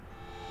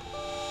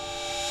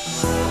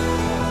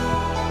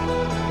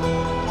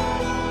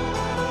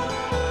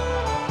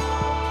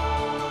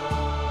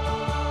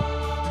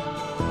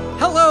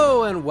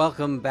everyone.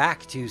 Welcome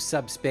back to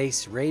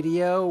Subspace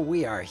Radio.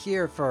 We are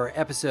here for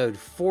episode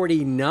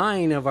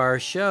 49 of our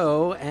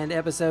show and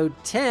episode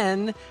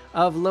 10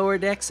 of Lower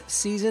Decks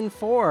Season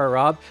 4,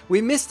 Rob.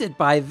 We missed it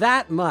by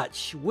that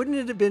much. Wouldn't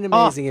it have been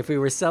amazing if we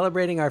were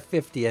celebrating our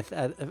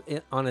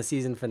 50th on a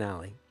season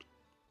finale?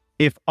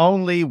 If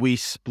only we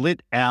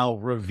split our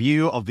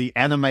review of the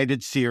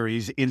animated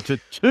series into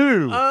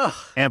two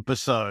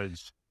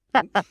episodes.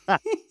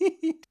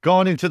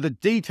 Gone into the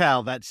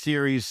detail that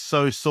series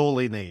so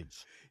sorely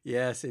needs.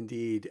 Yes,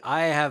 indeed.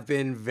 I have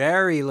been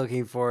very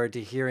looking forward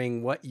to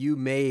hearing what you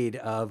made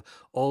of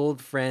Old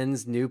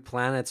Friends, New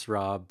Planets,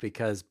 Rob,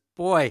 because,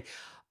 boy,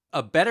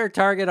 a better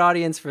target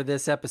audience for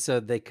this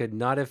episode they could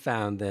not have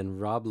found than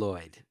Rob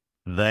Lloyd.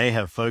 They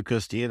have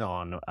focused in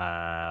on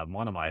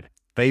one of my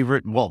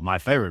favorite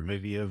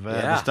movie of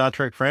the Star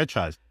Trek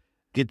franchise.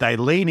 Did they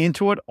lean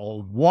into it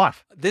or what?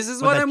 This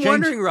is what I'm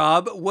wondering,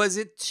 Rob. Was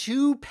it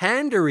too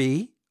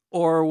pandery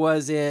or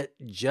was it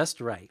just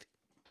right?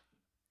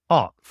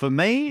 Oh, for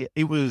me,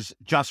 it was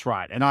just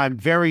right. And I'm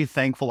very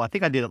thankful. I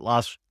think I did it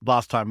last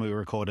time we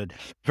recorded.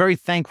 Very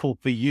thankful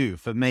for you,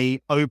 for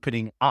me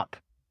opening up.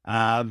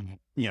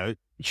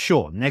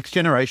 Sure, Next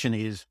Generation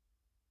is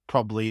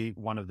probably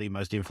one of the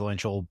most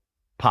influential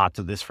parts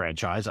of this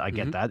franchise. I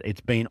get that.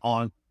 It's been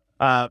on.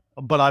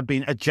 But I've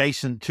been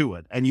adjacent to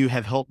it, and you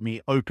have helped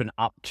me open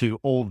up to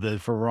all the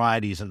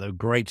varieties and the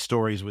great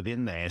stories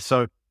within there.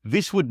 So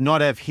this would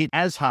not have hit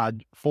as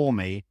hard for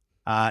me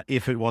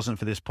if it wasn't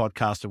for this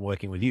podcast and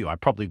working with you. I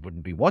probably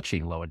wouldn't be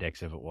watching Lower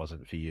Decks if it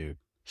wasn't for you.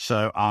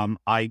 So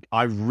I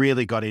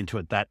really got into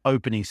it. That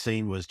opening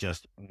scene was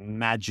just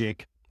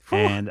magic,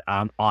 and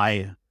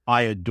I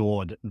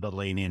adored the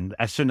lean in.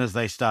 As soon as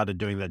they started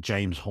doing the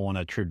James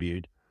Horner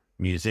tribute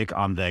music,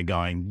 I'm there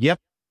going, yep.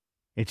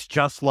 It's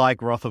just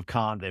like Wrath of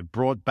Khan. They've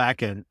brought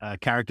back a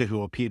character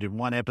who appeared in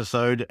one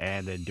episode,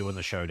 and they're doing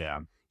the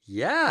showdown.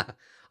 Yeah,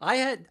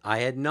 I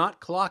had not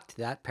clocked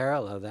that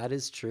parallel. That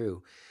is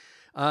true.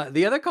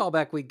 The other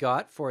callback we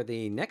got for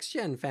the Next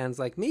Gen fans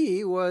like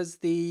me was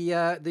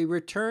the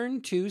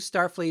return to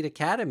Starfleet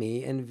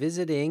Academy and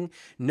visiting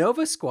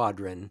Nova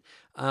Squadron.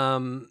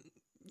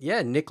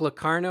 Nick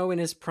Locarno in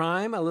his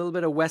prime, a little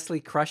bit of Wesley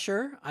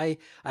Crusher. I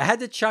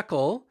had to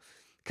chuckle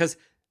because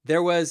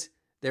there was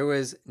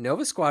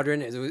Nova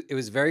Squadron. It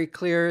was very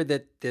clear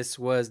that this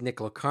was Nick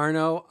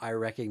Locarno. I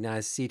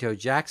recognized Sito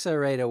Jaxa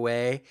right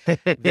away.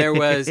 There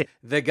was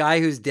the guy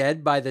who's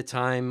dead by the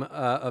time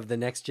of the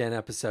Next Gen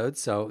episode.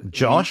 So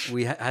Josh?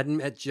 We hadn't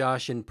met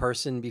Josh in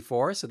person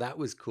before, so that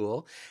was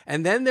cool.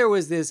 And then there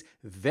was this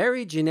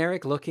very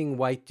generic looking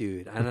white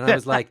dude. And I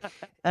was like,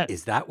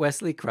 is that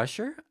Wesley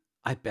Crusher?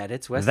 I bet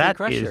it's Wesley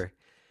Crusher.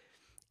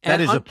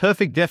 That is a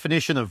perfect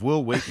definition of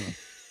Wil Wheaton.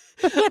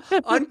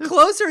 On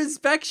closer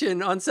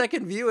inspection, on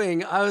second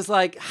viewing, I was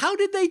like, how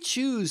did they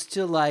choose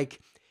to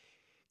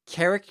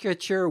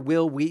caricature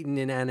Wil Wheaton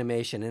in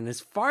animation? And as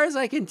far as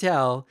I can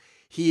tell,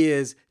 he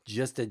is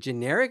just a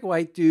generic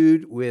white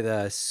dude with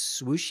a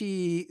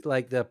swooshy,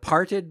 the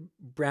parted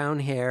brown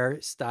hair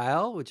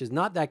style, which is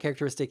not that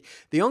characteristic.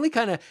 The only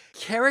kind of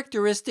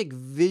characteristic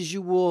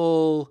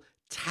visual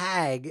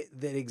tag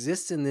that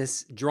exists in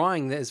this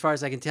drawing, that, as far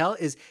as I can tell,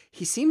 is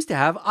he seems to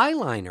have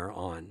eyeliner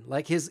on.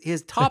 Like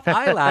his top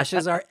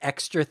eyelashes are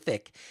extra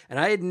thick. And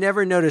I had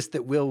never noticed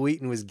that Wil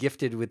Wheaton was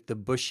gifted with the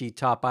bushy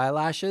top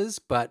eyelashes,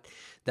 but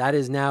that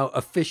is now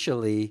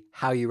officially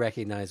how you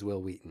recognize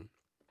Wil Wheaton.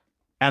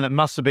 And it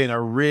must have been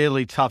a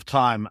really tough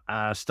time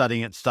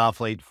studying at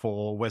Starfleet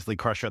for Wesley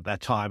Crusher at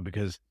that time,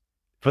 because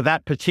for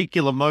that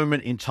particular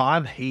moment in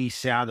time, he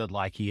sounded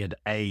like he had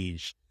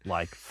aged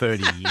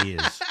 30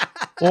 years.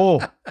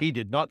 Oh, he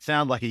did not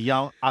sound like a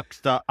young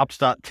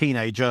upstart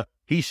teenager.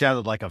 He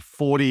sounded like a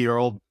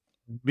 40-year-old,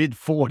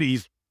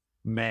 mid-40s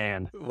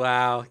man.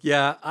 Wow.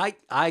 Yeah,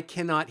 I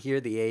cannot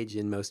hear the age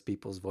in most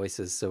people's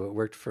voices, so it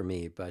worked for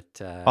me.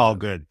 But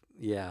good.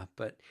 Yeah,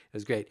 but it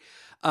was great.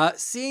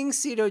 Seeing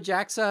Sito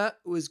Jaxa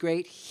was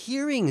great.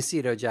 Hearing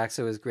Sito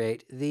Jaxa was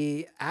great.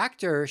 The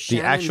actor,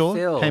 Shannon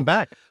Phil, came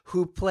back,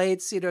 who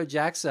played Sito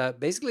Jaxa,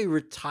 basically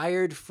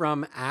retired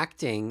from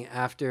acting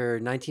after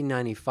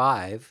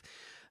 1995.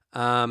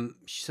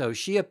 So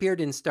she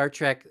appeared in Star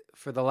Trek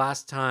for the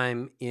last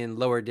time in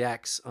Lower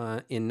Decks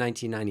in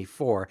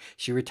 1994.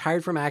 She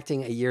retired from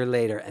acting a year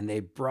later, and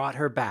they brought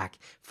her back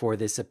for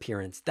this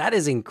appearance. That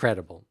is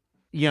incredible.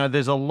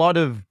 There's a lot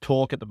of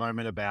talk at the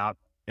moment about,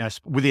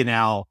 within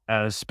our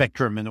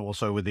spectrum and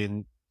also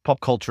within pop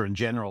culture in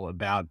general,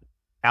 about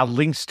our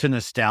links to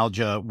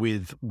nostalgia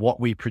with what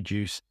we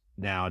produce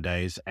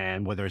nowadays,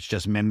 and whether it's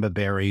just member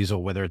berries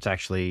or whether it's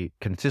actually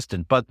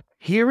consistent. But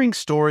hearing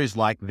stories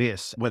like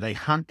this, where they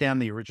hunt down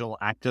the original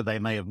actor, they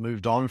may have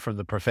moved on from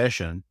the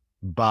profession,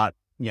 but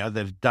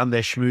they've done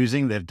their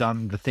schmoozing, they've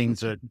done the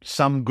things that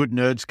some good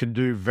nerds can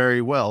do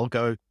very well,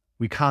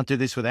 we can't do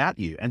this without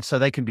you. And so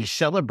they can be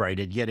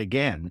celebrated yet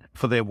again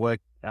for their work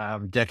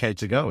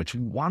decades ago. It's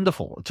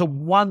wonderful. It's a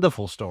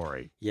wonderful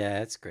story. Yeah,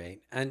 it's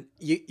great. And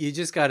you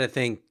just got to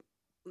think,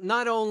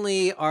 not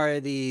only are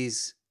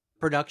these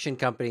production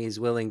companies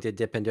willing to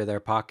dip into their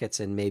pockets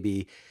and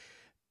maybe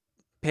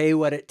pay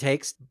what it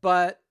takes,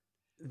 but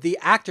the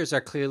actors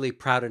are clearly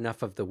proud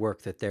enough of the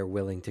work that they're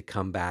willing to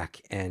come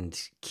back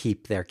and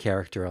keep their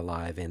character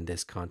alive in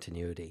this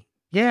continuity.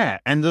 Yeah,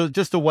 and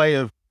just a way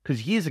of,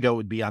 because years ago it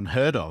would be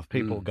unheard of,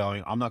 people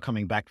going, I'm not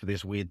coming back for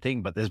this weird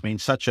thing, but there's been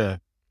such a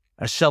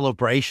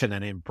celebration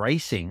and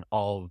embracing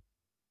of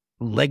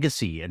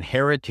legacy and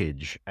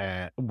heritage,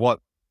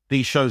 what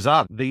these shows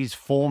are. These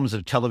forms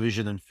of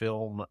television and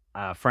film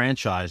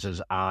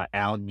franchises are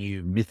our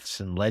new myths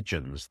and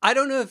legends. I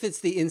don't know if it's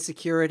the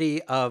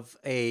insecurity of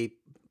a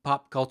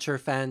pop culture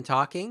fan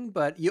talking,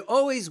 but you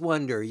always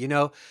wonder,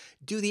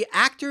 do the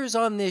actors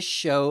on this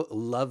show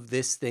love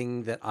this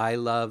thing that I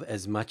love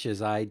as much as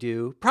I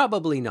do?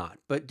 Probably not,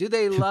 but do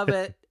they love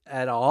it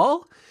at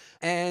all?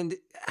 And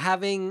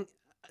having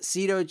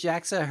Sito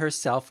Jaxa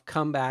herself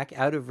come back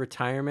out of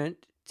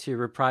retirement to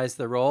reprise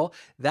the role,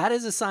 that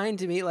is a sign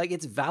to me, like,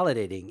 it's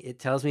validating. It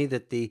tells me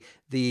that the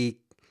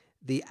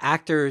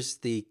actors,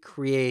 the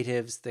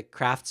creatives, the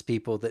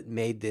craftspeople that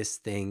made this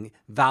thing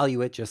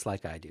value it just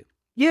like I do.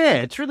 Yeah,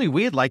 it's really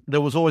weird. Like,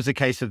 there was always a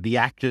case of the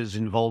actors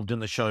involved in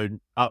the show.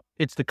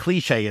 It's the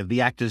cliche of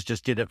the actors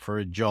just did it for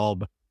a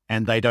job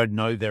and they don't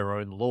know their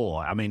own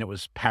lore. I mean, it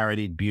was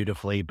parodied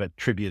beautifully, but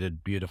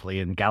tributed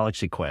beautifully in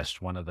Galaxy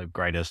Quest, one of the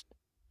greatest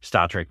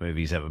Star Trek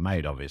movies ever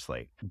made,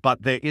 obviously.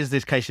 But there is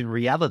this case in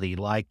reality,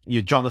 like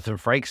your Jonathan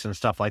Frakes and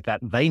stuff like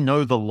that. They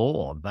know the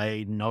lore.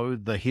 They know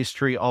the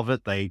history of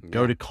it. They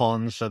go to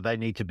cons, so they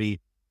need to be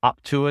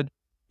up to it.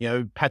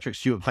 Patrick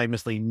Stewart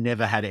famously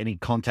never had any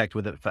contact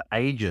with it for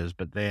ages,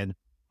 but then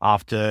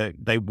after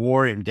they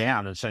wore him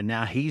down, and so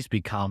now he's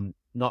become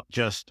not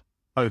just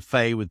au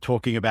fait with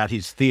talking about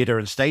his theater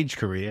and stage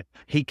career,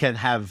 he can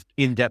have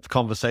in-depth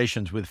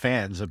conversations with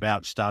fans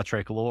about Star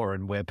Trek lore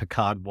and where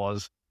Picard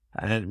was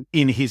and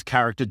in his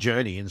character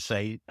journey in,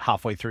 say,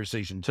 halfway through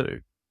season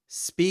 2.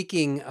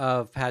 Speaking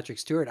of Patrick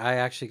Stewart, I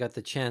actually got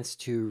the chance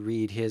to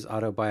read his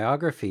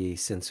autobiography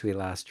since we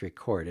last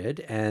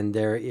recorded, and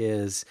there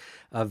is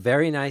a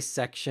very nice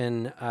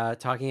section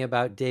talking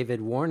about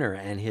David Warner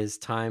and his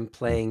time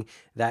playing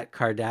that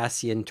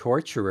Cardassian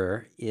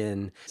torturer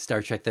in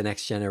Star Trek The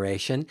Next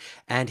Generation,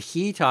 and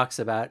he talks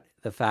about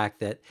the fact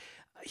that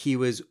he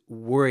was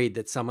worried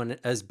that someone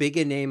as big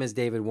a name as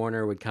David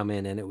Warner would come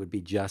in and it would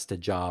be just a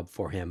job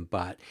for him,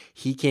 but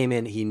he came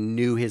in, he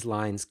knew his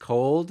lines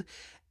cold,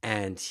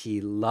 and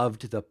he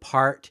loved the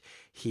part.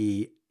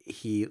 He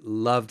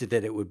loved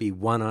that it would be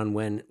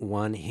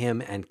one-on-one,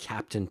 him and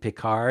Captain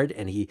Picard,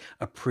 and he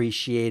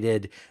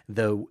appreciated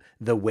the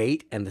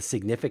weight and the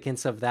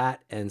significance of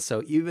that. And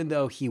so even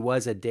though he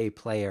was a day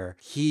player,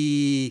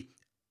 he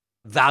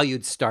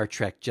valued Star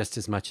Trek just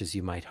as much as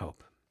you might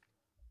hope.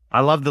 I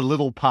love the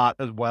little part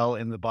as well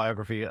in the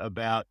biography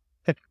about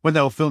when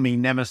they were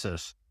filming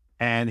Nemesis,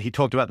 and he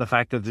talked about the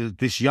fact that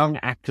this young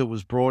actor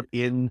was brought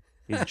in.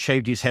 He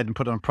shaved his head and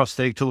put on a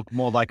prosthetic to look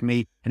more like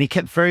me. And he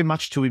kept very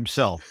much to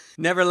himself.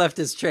 Never left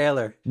his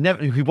trailer.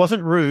 Never. He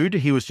wasn't rude.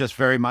 He was just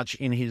very much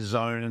in his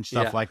zone and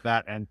stuff like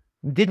that. And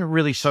didn't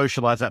really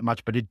socialize that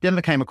much, but it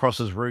never came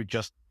across as rude,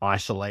 just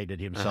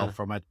isolated himself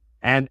from it.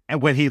 And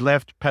when he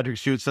left, Patrick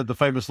Stewart said the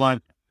famous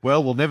line,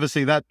 "Well, we'll never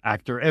see that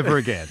actor ever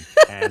again."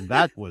 And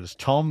that was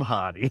Tom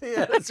Hardy.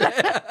 Yeah, that's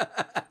right.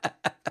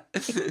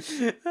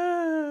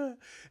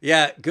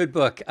 Yeah, good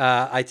book.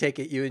 I take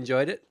it you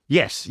enjoyed it?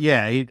 Yes,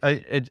 yeah.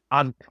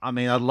 I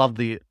mean, I love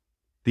the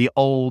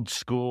old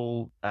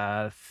school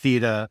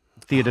theater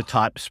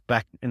types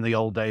back in the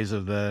old days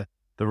of the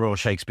Royal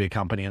Shakespeare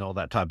Company and all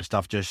that type of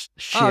stuff. Just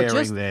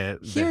sharing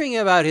hearing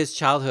about his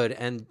childhood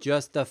and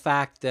just the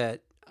fact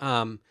that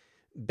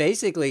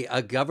basically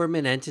a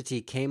government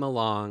entity came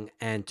along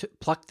and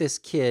plucked this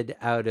kid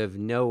out of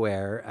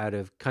nowhere, out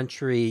of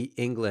country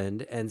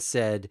England, and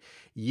said,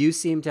 "You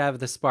seem to have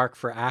the spark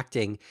for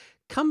acting.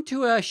 Come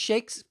to a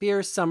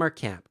Shakespeare summer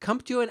camp.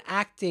 Come to an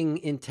acting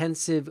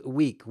intensive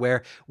week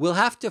where we'll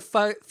have to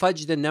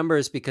fudge the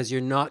numbers because you're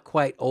not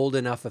quite old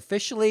enough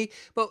officially.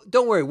 But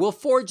don't worry, we'll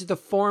forge the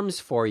forms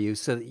for you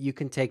so that you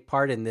can take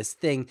part in this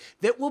thing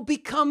that will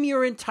become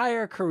your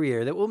entire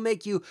career, that will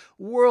make you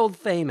world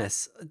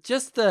famous."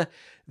 Just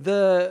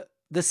the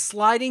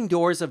sliding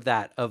doors of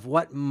that, of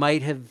what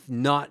might have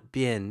not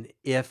been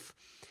if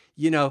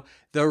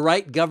the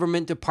right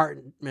government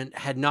department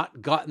had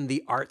not gotten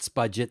the arts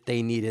budget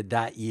they needed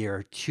that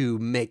year to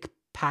make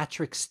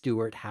Patrick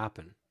Stewart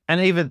happen. And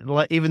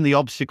even the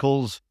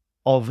obstacles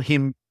of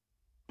him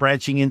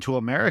branching into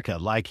America,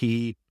 like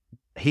he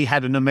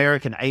had an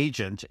American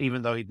agent,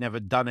 even though he'd never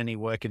done any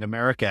work in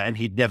America and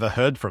he'd never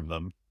heard from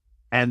them.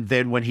 And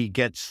then when he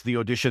gets the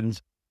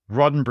auditions,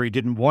 Roddenberry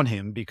didn't want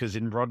him because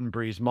in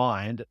Roddenberry's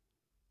mind,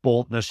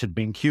 baldness had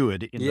been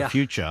cured in the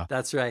future.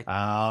 That's right.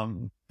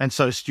 And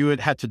so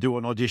Stewart had to do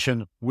an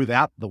audition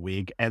without the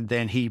wig, and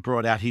then he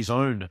brought out his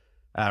own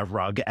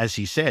rug, as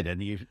he said,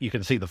 and you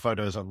can see the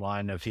photos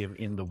online of him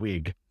in the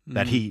wig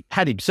that he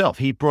had himself.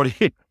 He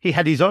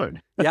had his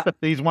own. Yeah.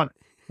 He's one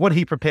what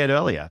he prepared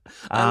earlier.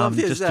 I love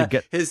his just to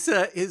get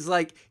his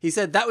like he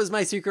said that was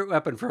my secret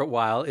weapon for a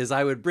while is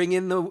I would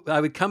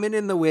come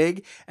in the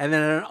wig, and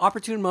then at an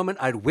opportune moment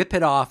I'd whip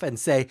it off and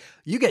say,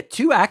 "You get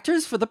 2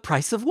 actors for the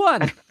price of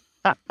 1."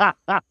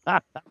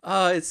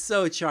 Oh, it's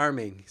so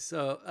charming.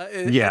 So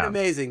and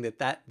amazing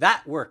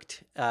that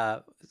worked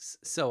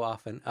so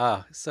often.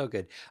 Oh, so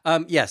good.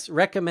 Yes,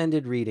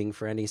 recommended reading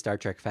for any Star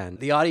Trek fan.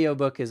 The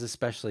audiobook is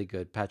especially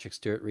good. Patrick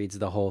Stewart reads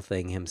the whole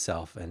thing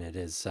himself, and it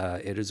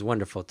is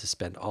wonderful to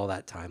spend all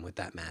that time with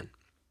that man.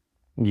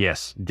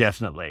 Yes,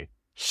 definitely.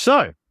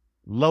 So,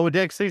 Lower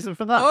Deck season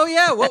finale. Oh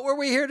yeah, what were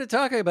we here to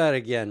talk about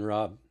again,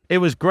 Rob? It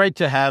was great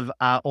to have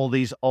all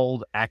these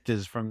old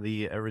actors from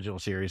the original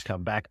series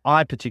come back.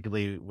 I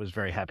particularly was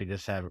very happy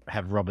to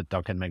have Robert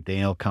Duncan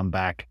McNeil come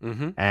back,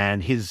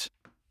 and his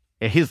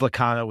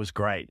Locarno was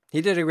great.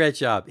 He did a great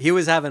job. He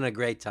was having a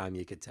great time,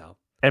 you could tell.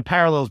 It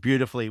parallels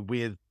beautifully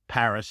with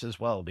Paris as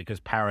well,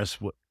 because Paris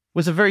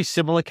was a very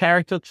similar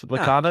character to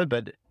Locarno,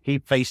 but he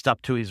faced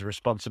up to his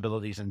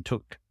responsibilities and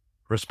took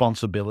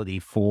responsibility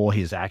for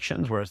his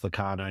actions, whereas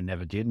Locarno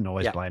never did and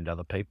always blamed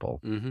other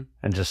people.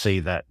 And to see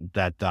that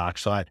dark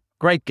side.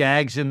 Great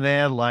gags in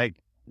there, like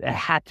it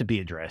had to be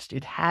addressed.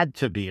 It had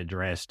to be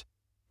addressed.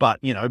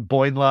 But,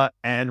 Boimler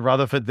and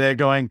Rutherford, they're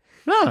going,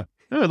 it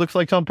looks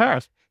like Tom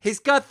Paris. He's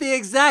got the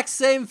exact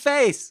same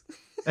face.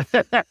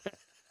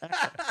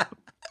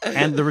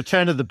 And the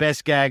return of the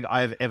best gag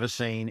I've ever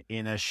seen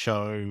in a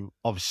show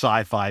of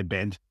sci-fi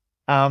bent.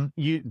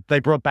 They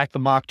brought back the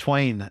Mark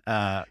Twain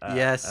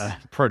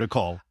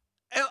protocol.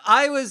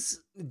 I was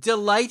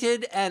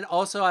delighted, and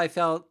also I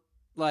felt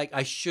like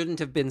I shouldn't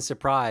have been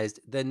surprised.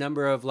 The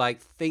number of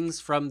things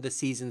from the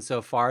season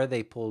so far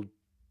they pulled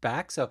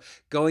back. So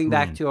going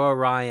back to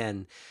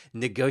Orion,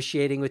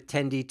 negotiating with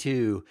Tendi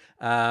 2,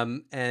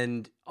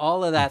 and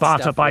all of that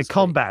Barter stuff. By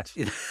combat.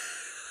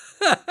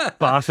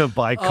 Barter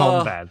by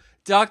combat.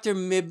 Dr.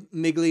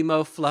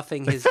 Miglimo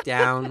fluffing his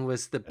down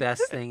was the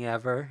best thing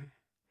ever.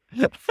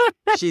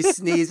 She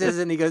sneezes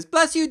and he goes,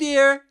 "Bless you,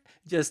 dear."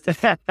 Just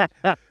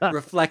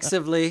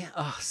reflexively.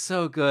 Oh,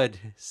 so good.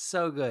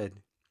 So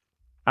good.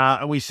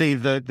 And we see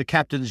the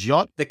captain's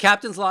yacht. The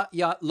captain's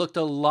yacht looked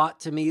a lot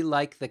to me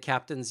like the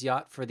captain's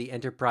yacht for the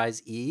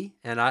Enterprise E.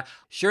 And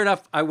sure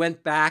enough, I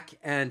went back,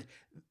 and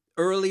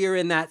earlier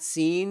in that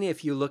scene,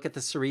 if you look at the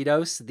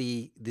Cerritos,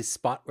 the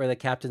spot where the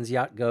captain's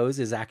yacht goes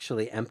is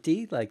actually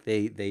empty. Like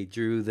they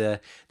drew the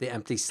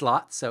empty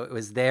slot. So it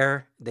was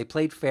there. They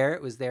played fair.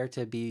 It was there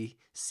to be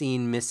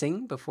seen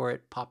missing before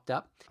it popped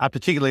up. I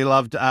particularly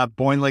loved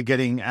Boimler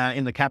getting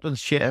in the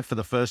captain's chair for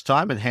the first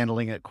time and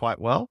handling it quite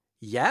well.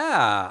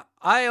 Yeah,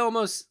 I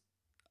almost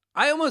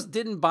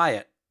didn't buy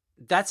it.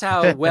 That's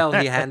how well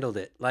he handled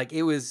it.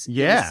 It was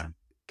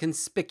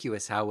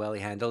conspicuous how well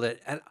he handled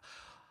it. And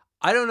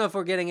I don't know if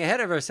we're getting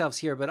ahead of ourselves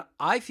here, but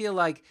I feel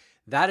like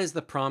that is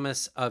the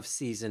promise of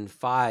season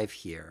 5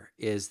 here,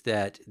 is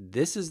that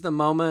this is the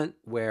moment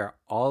where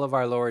all of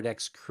our Lower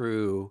Decks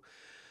crew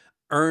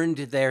earned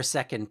their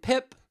second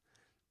pip,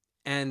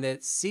 and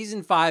that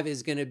season 5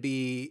 is going to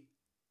be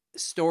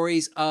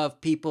stories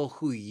of people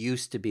who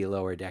used to be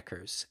Lower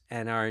Deckers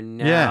and are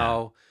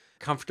now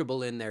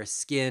comfortable in their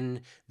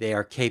skin. They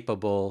are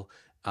capable.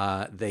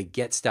 They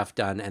get stuff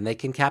done, and they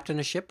can captain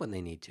a ship when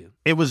they need to.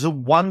 It was a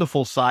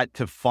wonderful sight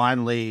to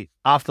finally,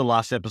 after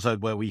last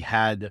episode where we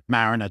had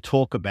Mariner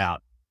talk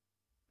about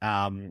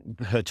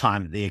her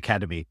time at the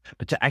Academy,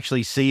 but to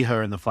actually see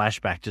her in the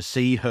flashback, to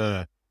see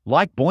her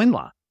like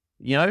Boimler,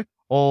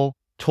 all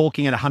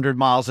talking at 100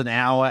 miles an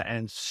hour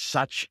and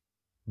such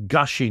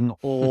gushing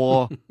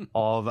awe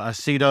of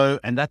Aceto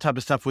and that type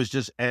of stuff was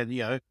just,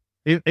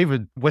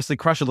 even Wesley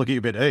Crusher looking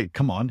a bit, hey,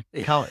 come on,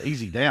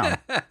 easy down.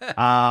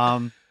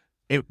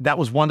 That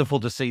was wonderful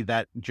to see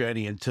that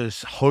journey, and to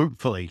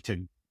hopefully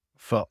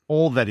for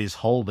all that is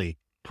holy,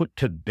 put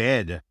to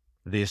bed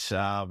this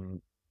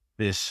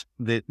this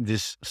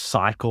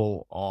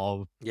cycle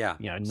of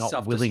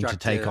not willing to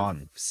take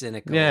on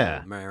cynical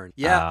Mariner.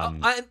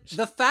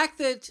 The fact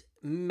that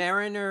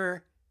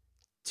Mariner,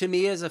 to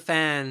me as a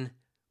fan,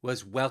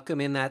 was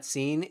welcome in that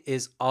scene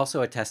is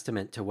also a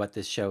testament to what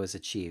this show has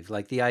achieved.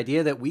 Like the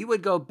idea that we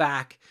would go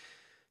back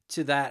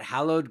to that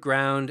hallowed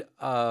ground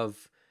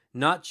of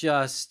not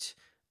just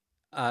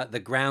the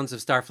grounds of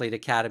Starfleet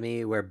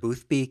Academy where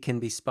Boothby can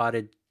be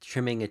spotted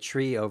trimming a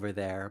tree over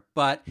there,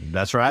 but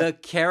that's right. The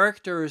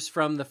characters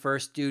from the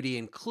first duty,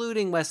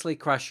 including Wesley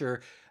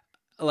Crusher,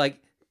 like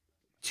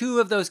 2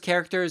 of those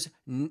characters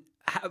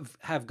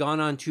have gone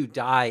on to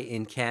die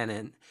in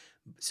canon.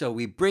 So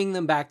we bring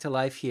them back to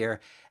life here.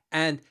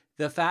 And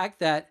the fact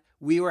that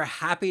we were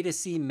happy to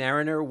see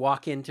Mariner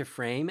walk into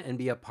frame and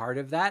be a part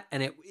of that.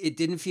 And it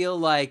didn't feel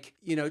like,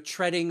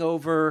 treading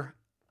over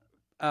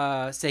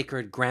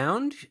sacred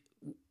ground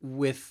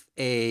with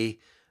a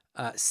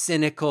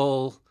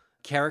cynical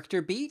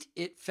character beat.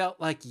 It felt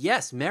like,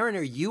 yes,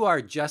 Mariner, you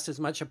are just as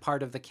much a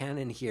part of the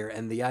canon here.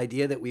 And the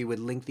idea that we would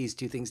link these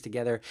 2 things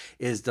together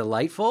is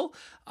delightful.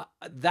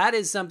 That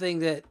is something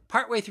that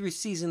partway through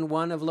season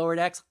 1 of Lower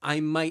Decks, I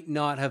might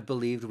not have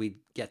believed we'd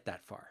get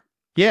that far.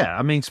 Yeah,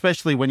 I mean,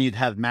 especially when you'd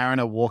have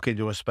Mariner walk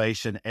into a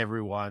space and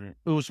everyone,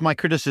 it was my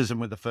criticism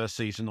with the first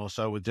season or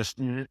so, with just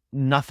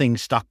nothing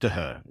stuck to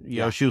her. You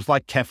know, Yeah. she was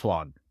like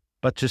Teflon,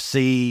 but to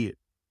see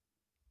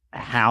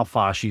how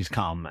far she's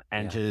come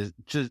and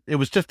Yeah. it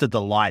was just a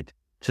delight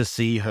to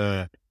see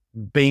her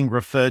being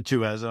referred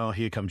to as, oh,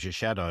 here comes your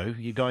shadow.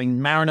 You're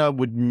going, Mariner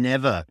would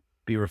never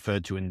be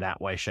referred to in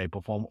that way, shape,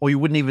 or form, or you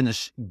wouldn't even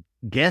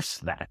guess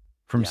that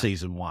from Yeah.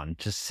 season one.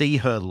 To see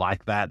her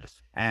like that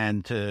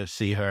and to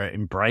see her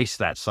embrace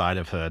that side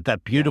of her,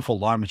 that beautiful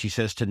line when she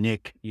says to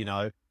Nick, you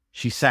know,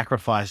 she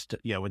sacrificed,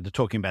 you know, when they're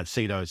talking about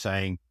Cedo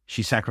saying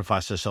she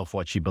sacrificed herself for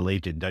what she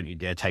believed in. Don't you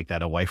dare take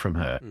that away from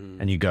her.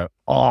 And you go,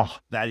 oh,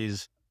 that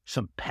is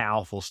some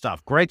powerful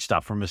stuff. Great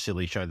stuff from a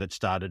silly show that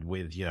started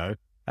with, you know,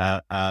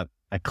 a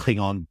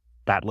Klingon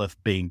bat'leth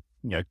being,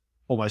 you know,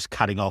 almost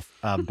cutting off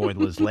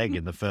Boidler's leg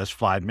in the first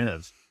 5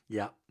 minutes.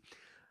 Yeah.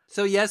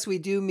 So yes, we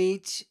do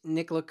meet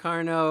Nick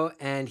Locarno,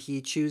 and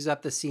he chews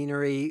up the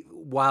scenery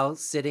while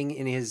sitting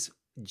in his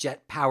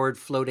jet-powered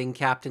floating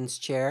captain's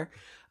chair.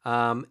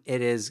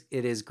 It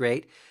is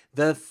great.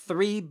 The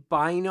three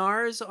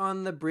Bynars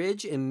on the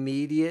bridge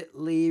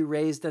immediately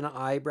raised an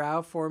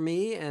eyebrow for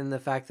me, and the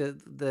fact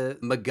that the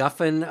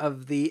MacGuffin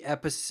of the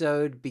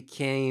episode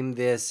became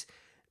this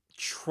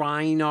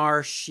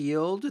Trinar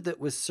shield that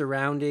was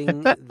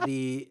surrounding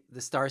the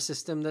star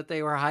system that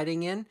they were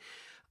hiding in.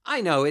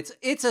 I know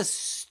it's a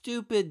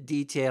stupid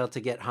detail to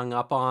get hung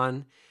up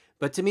on,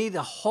 but to me,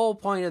 the whole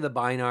point of the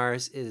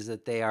Bynars is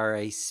that they are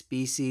a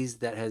species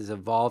that has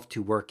evolved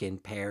to work in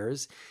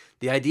pairs.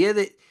 The idea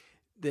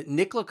that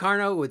Nick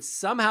Locarno would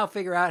somehow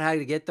figure out how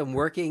to get them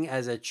working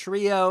as a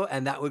trio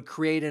and that would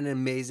create an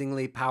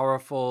amazingly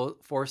powerful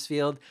force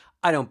field,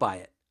 I don't buy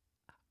it.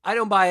 I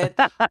don't buy it.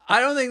 I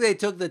don't think they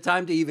took the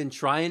time to even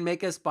try and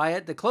make us buy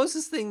it. The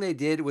closest thing they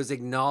did was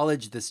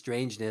acknowledge the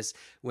strangeness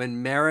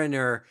when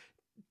Mariner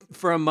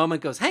for a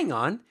moment goes, hang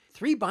on,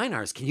 3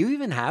 Bynars. Can you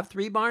even have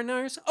 3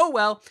 Bynars? Oh,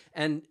 well,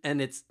 and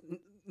it's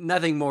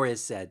nothing more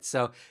is said.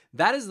 So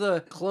that is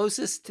the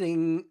closest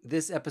thing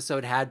this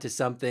episode had to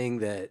something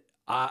that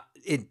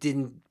it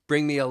didn't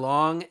bring me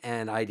along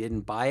and I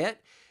didn't buy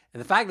it.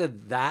 And the fact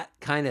that that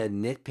kind of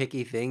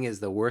nitpicky thing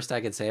is the worst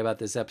I can say about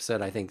this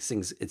episode, I think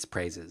sings its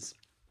praises.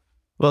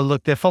 Well,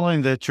 look, they're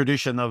following the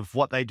tradition of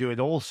what they do in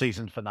all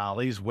season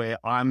finales, where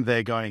I'm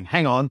there going,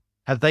 hang on,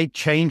 have they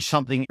changed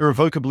something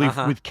irrevocably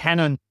with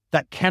canon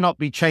that cannot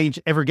be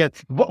changed ever again?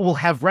 What will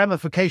have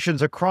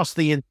ramifications across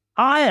the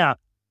entire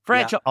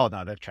franchise? Yeah. Oh,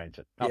 no, they've changed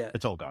it. Oh, yeah.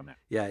 It's all gone now.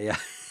 Yeah.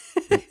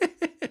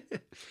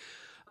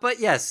 But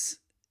yes,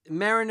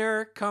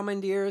 Mariner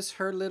commandeers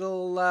her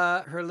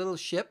little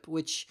ship,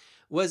 which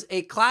was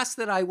a class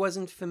that I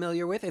wasn't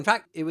familiar with. In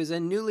fact, it was a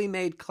newly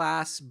made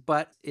class,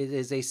 but it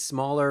is a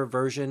smaller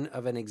version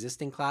of an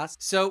existing class.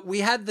 So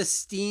we had the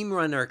Steam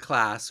Runner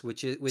class,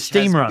 which has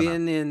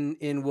been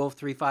in Wolf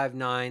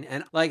 359.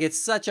 And like, it's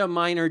such a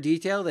minor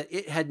detail that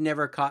it had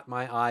never caught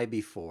my eye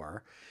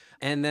before.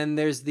 And then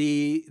there's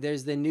the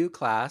new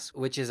class,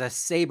 which is a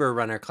Saber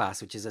Runner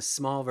class, which is a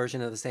small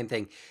version of the same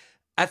thing.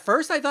 At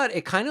first, I thought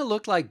it kind of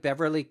looked like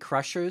Beverly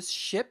Crusher's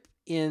ship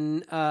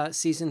in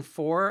season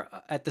 4,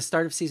 at the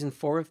start of season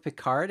 4 of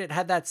Picard. It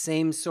had that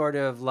same sort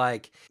of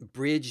like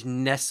bridge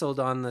nestled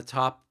on the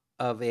top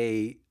of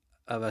a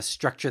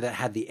structure that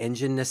had the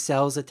engine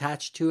nacelles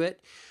attached to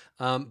it.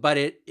 But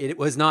it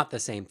was not the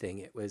same thing.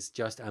 It was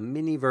just a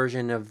mini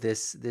version of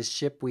this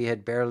ship we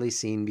had barely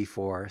seen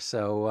before.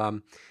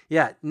 So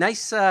yeah,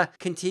 nice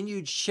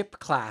continued ship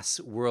class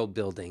world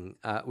building,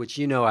 which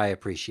I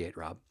appreciate,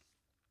 Rob.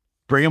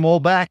 Bring them all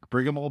back.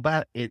 Bring them all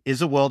back. It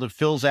is a world that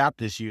fills out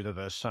this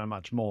universe so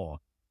much more.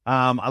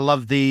 I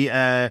love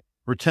the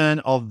return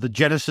of the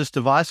Genesis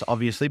device,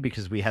 obviously,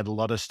 because we had a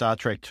lot of Star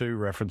Trek II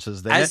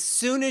references there. As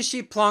soon as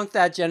she plonked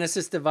that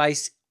Genesis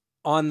device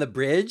on the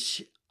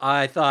bridge,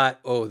 I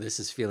thought, oh, this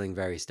is feeling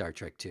very Star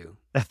Trek II.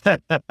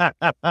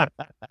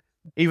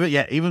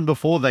 Even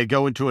before they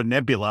go into a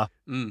nebula.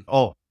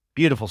 Oh,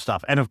 beautiful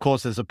stuff. And of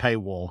course, there's a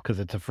paywall because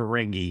it's a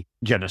Ferengi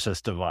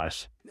Genesis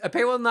device. A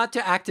paywall not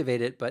to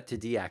activate it, but to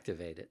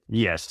deactivate it.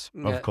 Yes,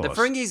 of course.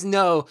 The Ferengis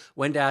know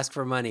when to ask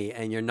for money,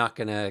 and you're not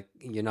gonna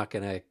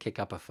kick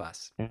up a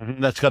fuss.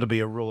 Mm-hmm. That's got to be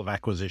a rule of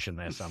acquisition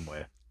there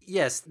somewhere.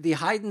 Yes, the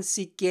hide and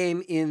seek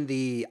game in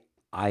the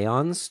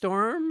Ion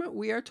Storm,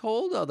 we are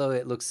told, although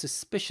it looks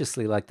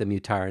suspiciously like the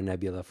Mutara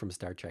Nebula from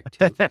Star Trek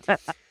II.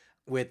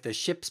 With the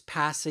ships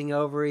passing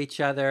over each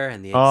other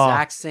and the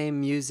exact same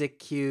music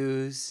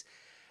cues.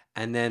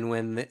 And then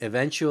when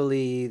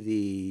eventually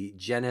the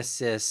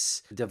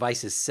Genesis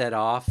device is set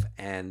off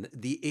and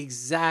the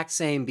exact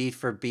same beat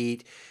for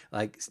beat,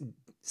 like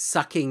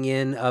sucking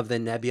in of the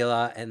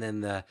nebula, and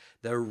then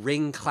the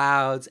ring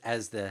clouds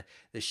as the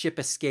ship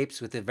escapes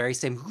with the very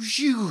same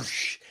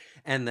whoosh,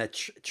 and the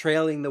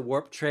trailing the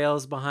warp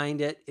trails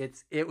behind it.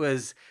 It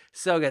was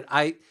so good.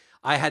 I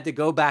had to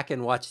go back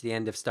and watch the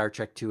end of Star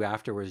Trek II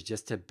afterwards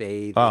just to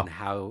bathe in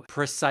how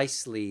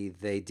precisely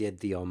they did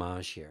the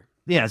homage here.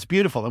 Yeah, it's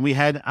beautiful. And we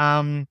had,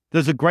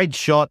 there's a great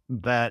shot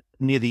that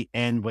near the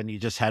end when you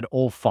just had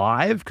all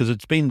 5, because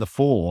it's been the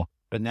 4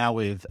 but now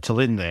with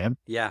T'Lyn there,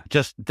 Yeah.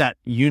 just that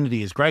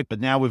unity is great. But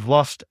now we've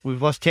lost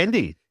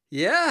Tendi.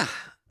 Yeah.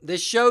 The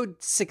show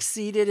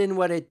succeeded in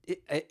what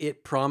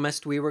it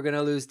promised. We were going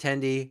to lose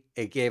Tendi.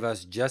 It gave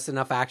us just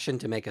enough action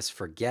to make us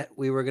forget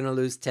we were going to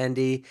lose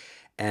Tendi.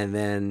 And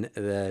then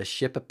the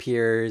ship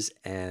appears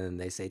and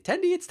they say,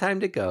 Tendi, it's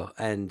time to go.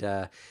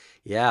 And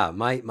yeah,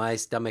 my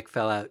stomach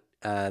fell out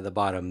the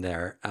bottom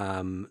there.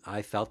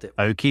 I felt it.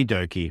 Okie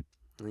dokie.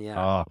 Yeah.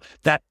 Oh,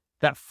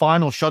 that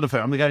final shot of her,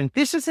 I'm going,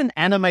 this is an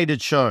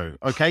animated show,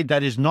 okay?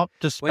 That is not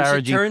disparaging.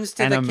 When she turns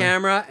to the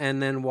camera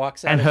and then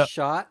walks out of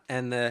shot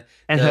and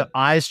her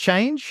eyes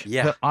change.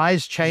 Yeah. Her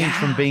eyes change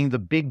from being the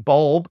big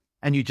bulb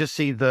and you just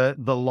see the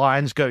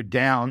lines go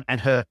down and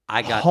her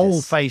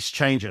whole face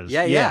changes.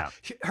 Yeah.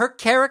 Her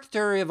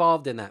character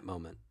evolved in that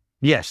moment.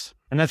 Yes.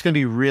 And that's going to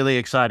be really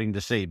exciting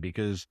to see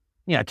because,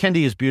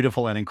 Tendi is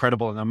beautiful and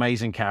incredible and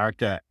amazing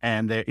character.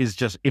 And there is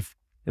just, if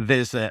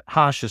there's the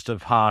harshest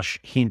of harsh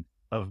hint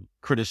of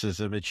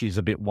criticism that she's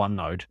a bit one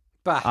note.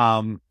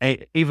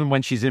 Even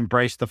when she's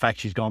embraced the fact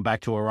she's gone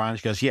back to Orion,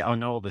 she goes, yeah, I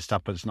know all this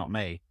stuff, but it's not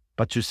me.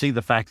 But to see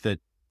the fact that,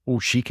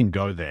 she can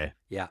go there.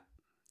 Yeah.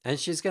 And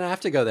she's going to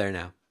have to go there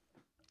now.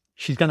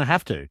 She's going to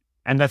have to.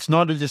 And that's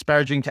not a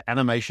disparaging to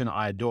animation.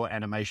 I adore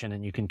animation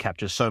and you can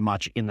capture so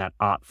much in that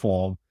art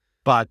form.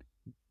 But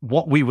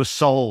what we were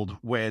sold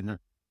when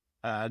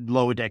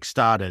Lower Deck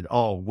started,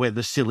 we're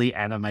the silly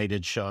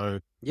animated show.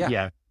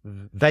 Yeah.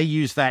 They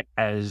use that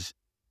as,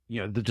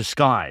 the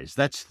disguise.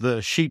 That's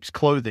the sheep's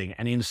clothing.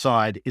 And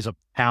inside is a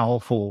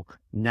powerful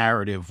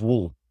narrative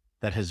wool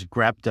that has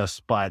grabbed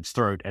us by its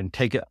throat and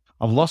taken.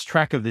 I've lost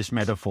track of this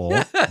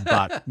metaphor,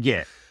 but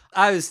yeah.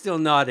 I was still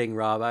nodding,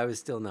 Rob. I was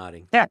still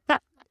nodding.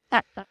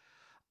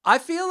 I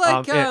feel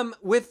like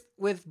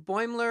with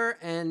Boimler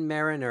and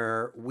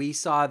Mariner, we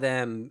saw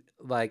them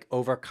like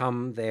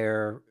overcome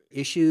their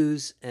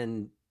issues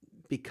and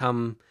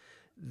become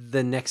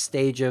the next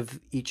stage of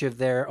each of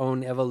their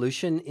own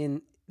evolution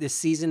in this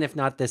season, if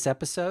not this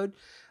episode.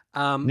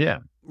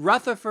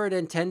 Rutherford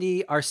and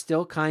Tendi are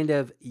still kind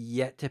of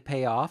yet to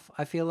pay off,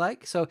 I feel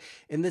like. So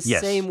in the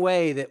same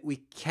way that we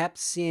kept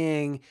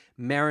seeing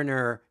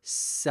Mariner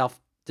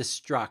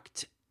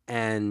self-destruct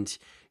and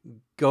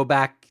go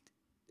back,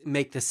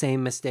 make the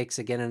same mistakes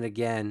again and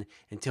again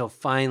until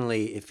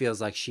finally it feels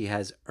like she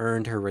has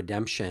earned her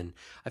redemption.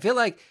 I feel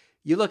like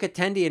you look at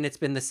Tendi and it's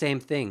been the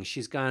same thing.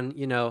 She's gone,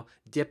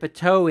 dip a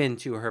toe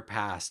into her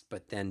past,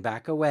 but then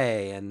back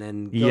away and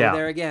then go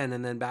there again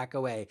and then back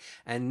away.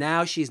 And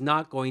now she's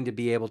not going to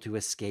be able to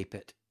escape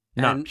it.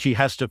 No, she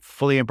has to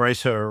fully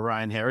embrace her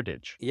Orion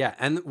heritage. Yeah,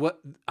 and what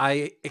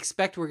I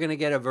expect we're going to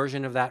get a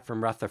version of that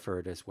from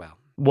Rutherford as well.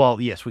 Well,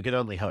 yes, we could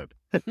only hope.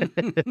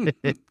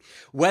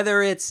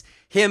 Whether it's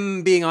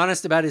him being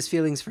honest about his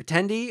feelings for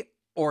Tendi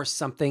or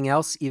something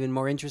else even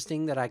more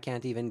interesting that I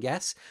can't even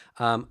guess,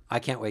 I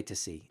can't wait to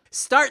see.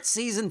 Start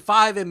season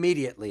 5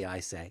 immediately, I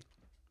say.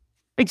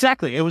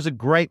 Exactly. It was a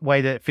great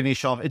way to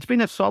finish off. It's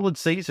been a solid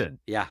season.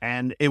 Yeah.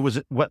 And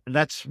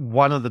that's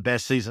one of the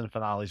best season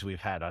finales we've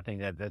had. I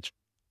think that's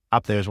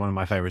up there as one of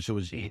my favorites. It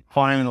was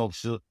firing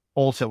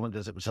all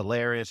cylinders. It was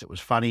hilarious. It was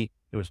funny.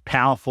 It was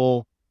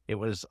powerful. It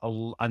was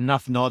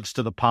enough nods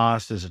to the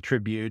past as a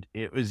tribute.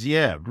 It was,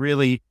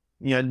 really,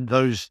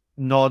 those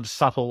nods,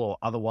 subtle or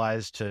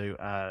otherwise,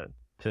 to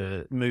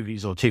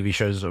movies or TV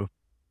shows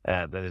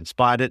that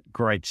inspired it.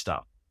 Great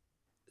stuff.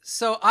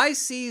 So I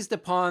seized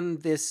upon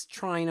this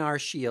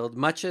Trinar shield,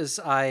 much as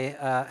I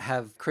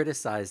have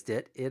criticized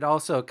it. It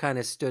also kind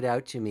of stood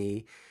out to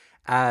me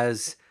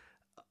as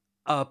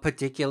a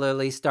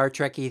particularly Star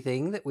Trek-y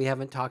thing that we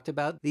haven't talked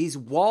about. These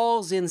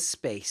walls in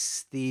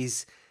space,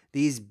 these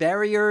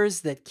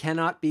barriers that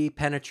cannot be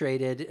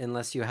penetrated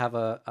unless you have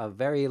a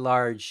very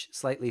large,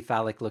 slightly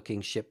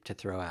phallic-looking ship to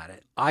throw at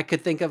it. I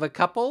could think of a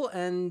couple,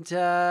 and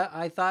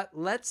I thought,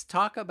 let's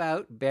talk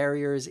about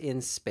barriers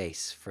in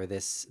space for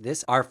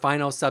this our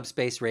final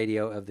subspace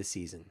radio of the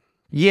season.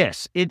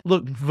 Yes,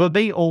 for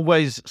me,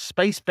 always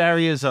space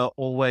barriers are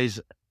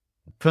always,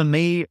 for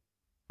me,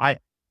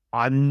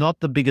 I'm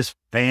not the biggest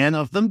fan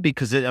of them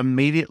because it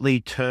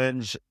immediately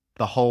turns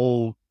the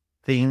whole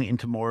thing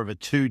into more of a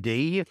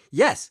 2D.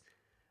 Yes.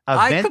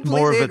 I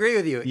completely agree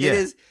with you. Yeah. It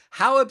is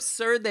how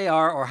absurd they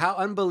are or how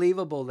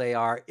unbelievable they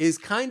are is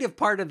kind of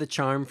part of the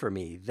charm for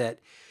me. That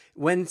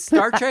when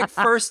Star Trek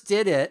first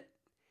did it,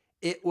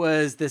 it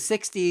was the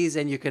 60s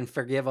and you can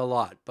forgive a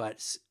lot.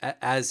 But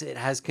as it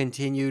has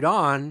continued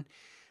on,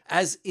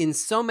 as in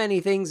so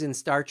many things in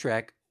Star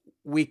Trek,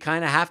 we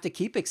kind of have to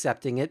keep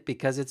accepting it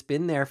because it's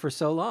been there for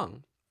so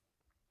long.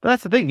 But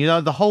that's the thing,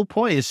 the whole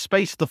point is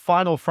space, the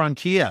final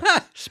frontier.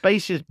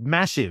 Space is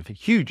massive,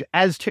 huge.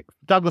 As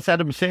Douglas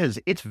Adams says,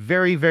 it's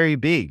very, very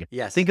big.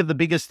 Yes. Think of the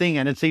biggest thing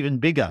and it's even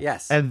bigger.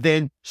 Yes. And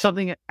then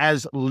something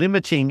as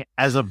limiting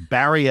as a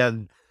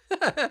barrier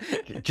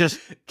just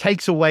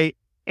takes away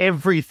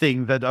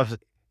everything that a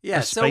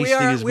space thing is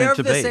meant to be. We are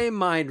of the same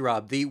mind,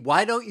 Rob. The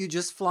why don't you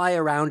just fly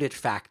around it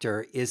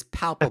factor is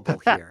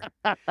palpable here.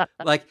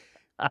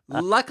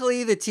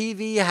 Luckily, the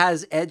TV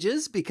has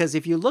edges because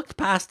if you looked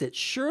past it,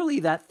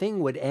 surely that thing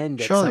would end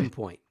at some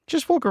point.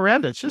 just walk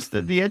around it. It's just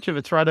the edge of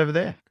it's right over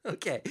there.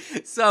 Okay,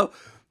 so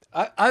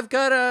I've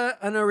got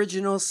an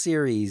original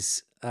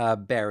series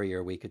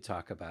barrier we could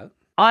talk about.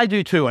 I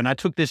do too, and I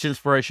took this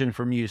inspiration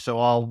from you, so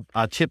I'll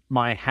tip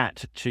my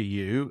hat to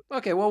you.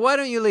 Okay, well, why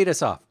don't you lead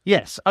us off?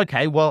 Yes,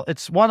 okay, well,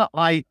 it's one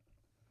I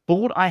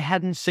thought I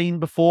hadn't seen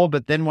before,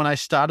 but then when I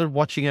started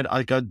watching it,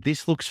 I go,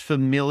 this looks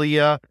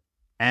familiar,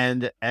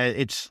 and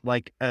it's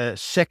like a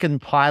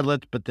second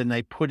pilot, but then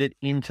they put it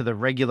into the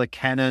regular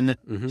canon,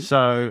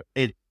 so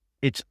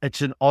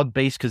it's an odd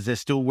beast because they're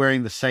still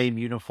wearing the same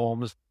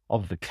uniforms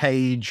of the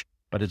Cage,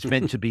 but it's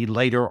meant to be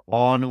later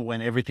on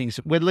when everything's...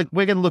 We're going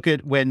to look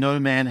at Where No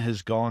Man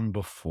Has Gone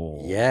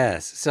Before.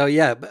 Yes. So,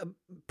 yeah,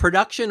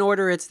 production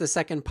order, it's the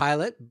second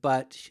pilot,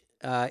 but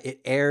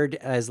it aired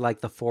as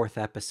like the 4th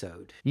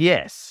episode.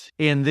 Yes.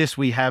 In this,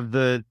 we have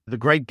the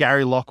great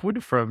Gary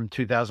Lockwood from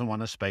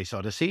 2001: A Space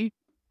Odyssey.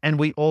 And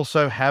we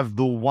also have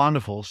the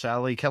wonderful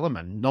Sally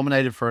Kellerman,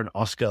 nominated for an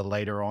Oscar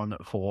later on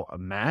for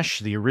MASH,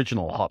 the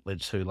original Hot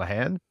Lids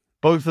Houlihan.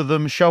 Both of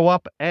them show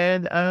up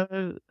and,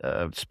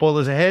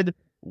 spoilers ahead,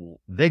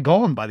 they're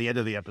gone by the end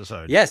of the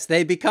episode. Yes,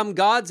 they become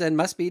gods and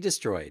must be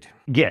destroyed.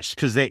 Yes,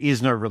 because there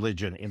is no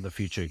religion in the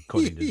future,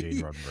 according to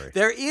Gene Roddenberry.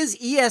 There is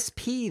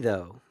ESP,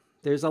 though.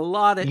 There's a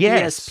lot of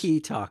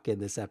ESP talk in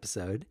this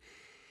episode.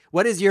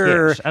 What is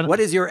your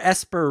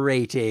Esper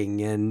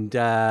rating? And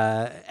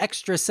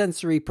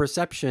extrasensory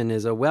perception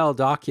is a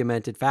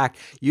well-documented fact.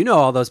 You know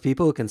all those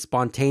people who can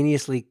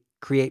spontaneously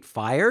create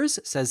fires,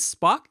 says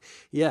Spock.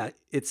 Yeah,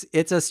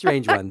 it's a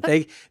strange one.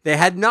 They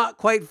had not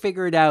quite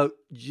figured out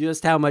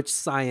just how much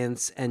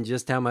science and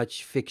just how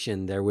much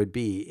fiction there would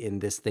be in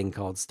this thing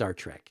called Star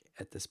Trek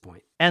at this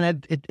point.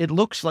 And it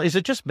looks like, is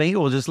it just me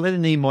or does Leonard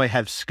Nimoy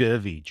have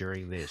scurvy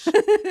during this?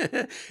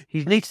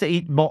 He needs to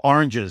eat more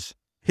oranges.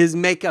 His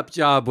makeup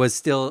job was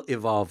still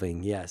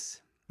evolving,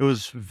 yes. It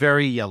was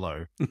very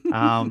yellow.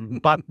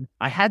 But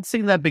I had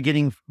seen that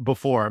beginning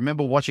before. I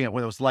remember watching it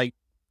when it was like,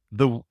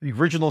 the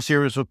original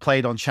series was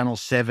played on Channel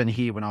 7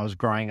 here when I was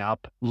growing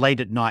up, late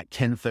at night,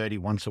 10:30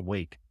 once a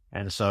week.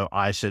 And so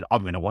I said,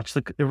 I'm going to watch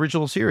the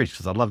original series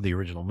because I love the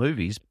original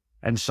movies.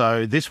 And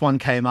so this one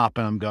came up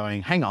and I'm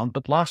going, hang on,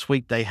 but last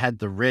week they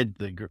had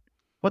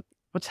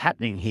what's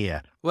happening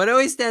here? What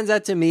always stands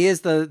out to me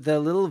is the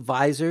little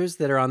visors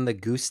that are on the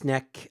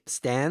gooseneck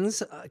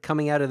stands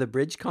coming out of the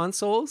bridge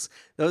consoles.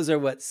 Those are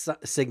what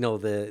signal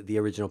the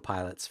original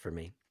pilots for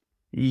me.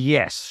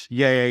 Yes.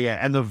 Yeah.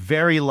 And the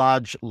very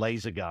large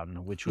laser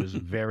gun, which was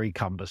very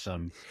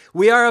cumbersome.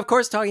 We are, of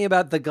course, talking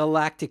about the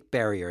galactic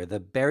barrier,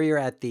 the barrier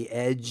at the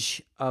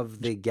edge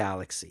of the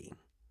galaxy.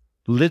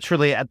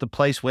 Literally at the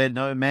place where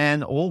no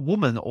man or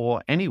woman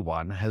or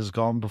anyone has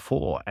gone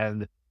before.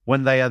 And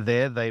when they are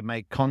there, they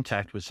make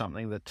contact with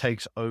something that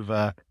takes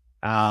over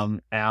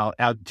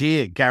our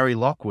dear Gary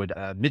Lockwood,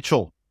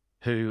 Mitchell,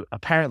 who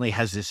apparently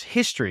has this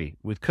history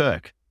with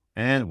Kirk.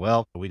 And,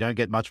 well, we don't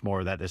get much more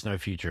of that. There's no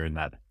future in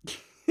that.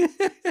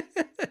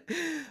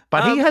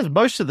 But he has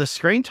most of the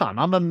screen time.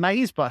 I'm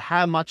amazed by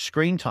how much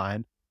screen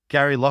time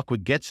Gary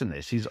Lockwood gets in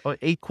this. He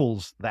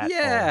equals that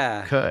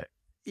of Kirk.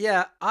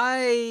 Yeah,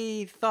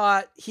 I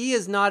thought he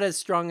is not as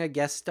strong a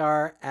guest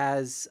star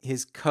as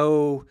his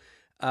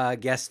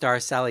guest star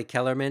Sally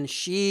Kellerman.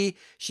 She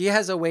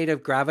has a weight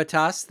of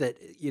gravitas that,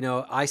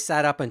 I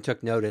sat up and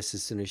took notice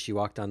as soon as she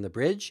walked on the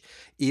bridge,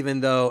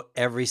 even though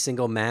every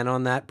single man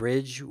on that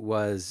bridge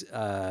was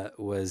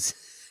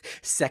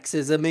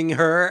sexisming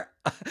her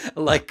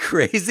like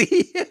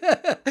crazy.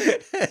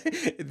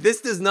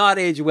 This does not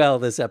age well,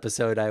 this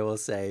episode, I will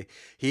say.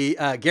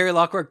 Gary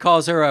Lockwood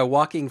calls her a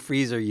walking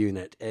freezer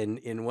unit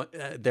in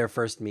their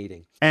first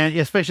meeting. And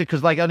especially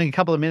because like only a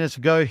couple of minutes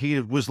ago, he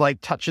was like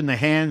touching the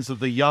hands of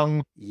the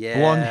young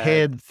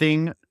blonde-haired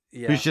thing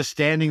who's just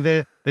standing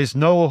there. There's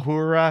no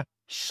Uhura.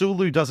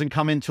 Sulu doesn't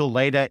come in till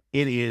later.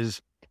 It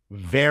is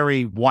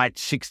very white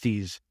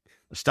 60s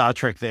Star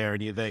Trek there.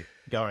 And you're there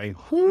going,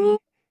 whoo.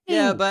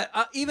 Yeah, but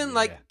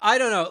I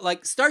don't know,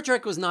 like Star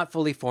Trek was not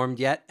fully formed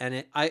yet.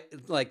 And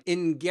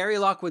in Gary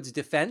Lockwood's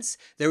defense,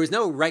 there was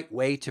no right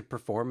way to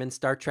perform in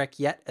Star Trek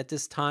yet at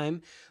this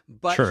time.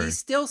 But he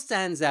still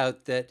stands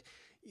out that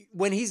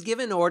when he's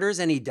given orders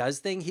and he does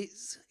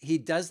things, he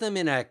does them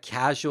in a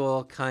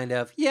casual kind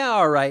of,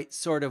 all right,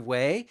 sort of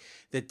way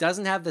that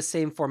doesn't have the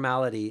same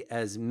formality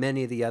as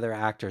many of the other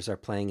actors are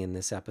playing in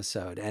this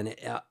episode. And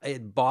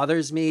it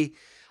bothers me.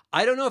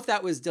 I don't know if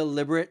that was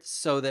deliberate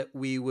so that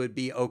we would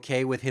be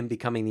okay with him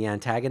becoming the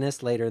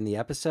antagonist later in the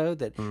episode,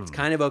 that it's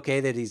kind of okay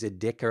that he's a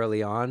dick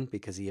early on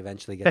because he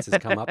eventually gets his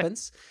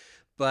comeuppance.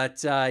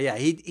 But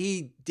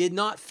he did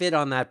not fit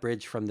on that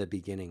bridge from the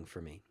beginning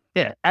for me.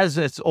 Yeah, as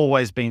it's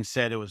always been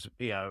said, it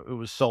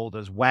was sold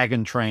as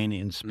wagon train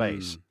in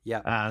space.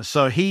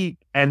 So he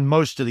and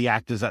most of the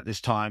actors at this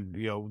time,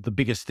 the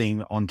biggest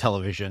thing on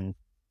television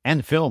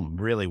and film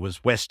really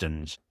was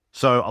Westerns.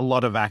 So a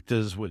lot of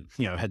actors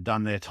had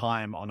done their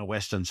time on a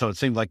Western. So it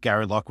seemed like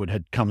Gary Lockwood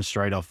had come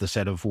straight off the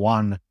set of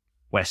one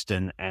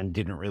Western and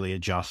didn't really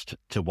adjust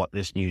to what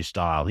this new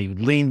style. He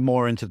leaned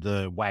more into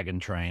the wagon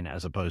train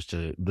as opposed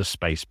to the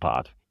space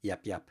part.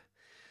 Yep.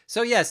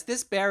 So yes,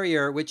 this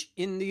barrier, which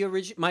in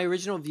the my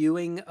original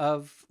viewing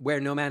of Where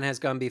No Man Has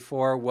Gone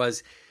Before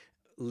was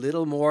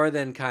little more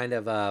than kind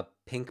of a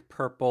pink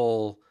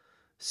purple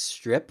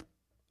strip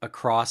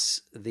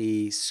across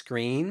the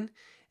screen,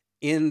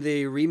 in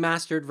the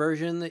remastered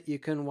version that you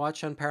can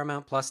watch on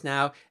Paramount Plus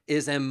now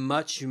is a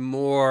much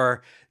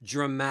more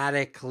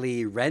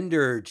dramatically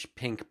rendered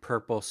pink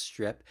purple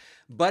strip,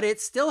 but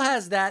it still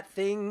has that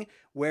thing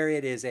where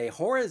it is a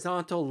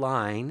horizontal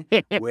line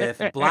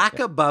with black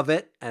above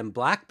it and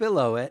black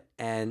below it,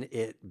 and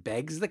it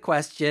begs the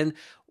question,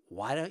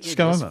 why don't you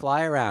just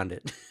fly around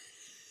it?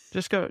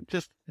 Just go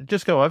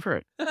over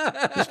it.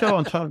 Just go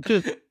on top.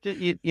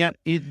 You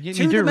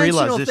do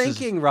realize this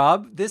thinking,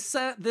 Rob. This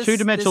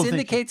two-dimensional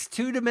indicates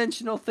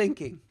two-dimensional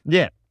thinking.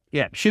 Yeah.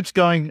 Ship's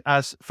going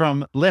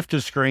from left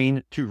of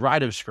screen to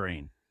right of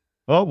screen.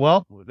 Oh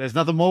well, there's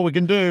nothing more we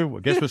can do. I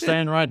guess we're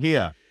staying right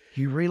here.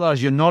 You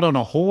realize you're not on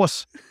a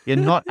horse. You're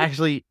not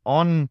actually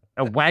on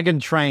a wagon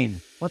train.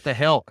 What the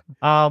hell?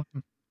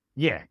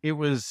 Yeah, it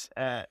was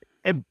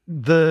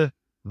the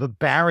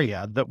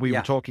barrier that we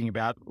were talking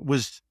about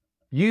was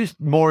used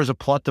more as a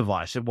plot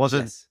device. It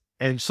wasn't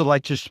sort of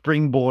like to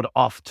springboard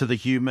off to the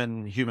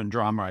human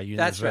drama.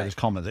 That's right.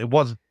 Comments. It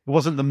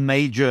wasn't the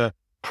major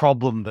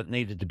problem that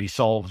needed to be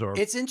solved. Or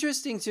it's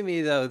interesting to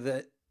me though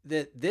that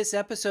this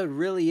episode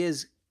really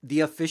is the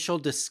official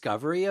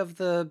discovery of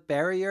the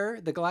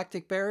barrier, the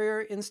galactic barrier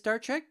in Star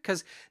Trek,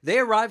 because they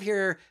arrive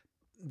here.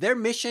 Their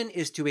mission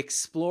is to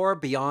explore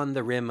beyond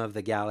the rim of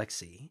the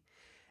galaxy.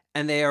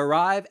 And they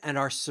arrive and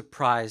are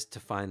surprised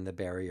to find the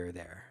barrier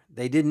there.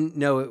 They didn't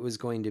know it was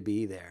going to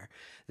be there.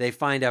 They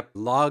find a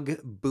log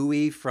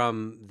buoy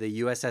from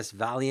the USS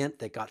Valiant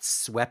that got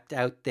swept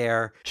out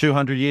there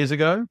 200 years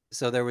ago.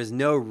 So there was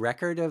no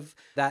record of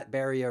that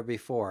barrier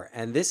before.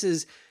 And this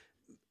is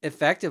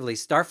effectively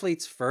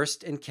Starfleet's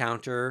first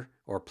encounter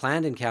or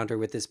planned encounter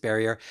with this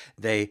barrier.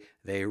 They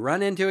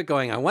run into it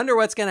going, I wonder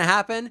what's going to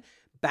happen.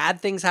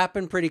 Bad things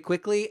happen pretty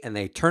quickly, and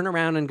they turn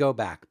around and go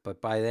back.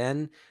 But by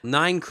then,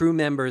 9 crew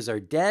members are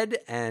dead,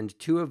 and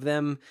 2 of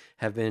them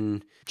have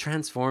been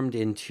transformed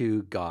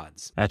into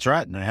gods. That's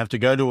right. And they have to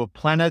go to a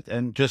planet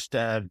and just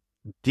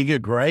dig a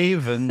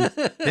grave and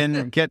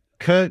then get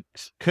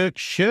Kirk's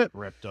shirt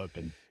ripped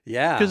open.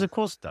 Yeah. Because of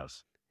course it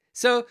does.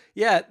 So,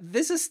 yeah,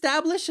 this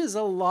establishes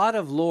a lot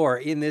of lore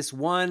in this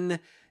one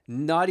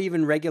not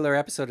even regular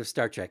episode of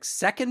Star Trek.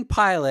 Second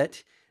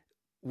pilot,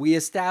 we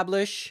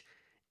establish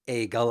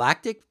a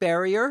galactic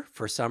barrier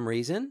for some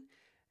reason.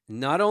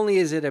 Not only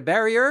is it a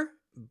barrier,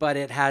 but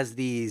it has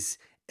these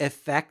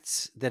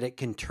effects that it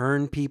can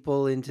turn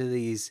people into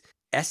these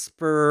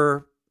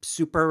Esper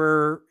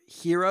super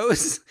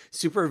heroes,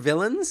 super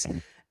villains.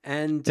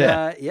 And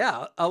a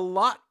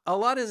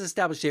lot is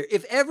established here.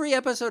 If every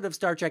episode of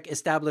Star Trek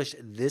established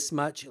this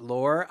much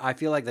lore, I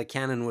feel like the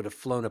canon would have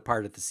flown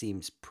apart at the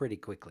seams pretty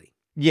quickly.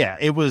 Yeah,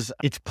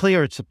 it's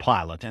clear it's a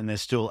pilot, and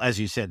there's still, as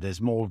you said,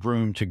 there's more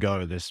room to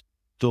go. There's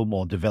still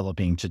more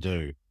developing to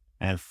do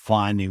and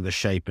finding the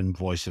shape and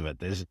voice of it.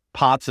 There's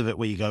parts of it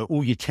where you go,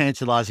 oh, you're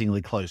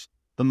tantalizingly close.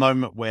 The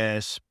moment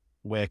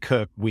where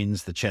Kirk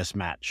wins the chess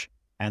match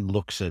and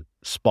looks at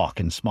Spock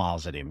and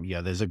smiles at him.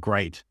 Yeah, there's a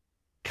great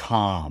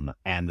calm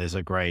and there's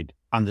a great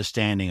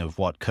understanding of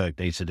what Kirk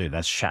needs to do.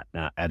 That's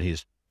Shatner at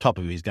his top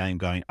of his game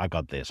going, I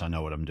got this. I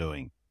know what I'm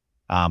doing.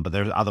 But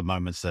there are other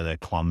moments that are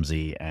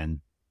clumsy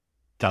and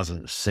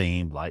doesn't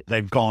seem like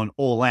they've gone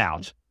all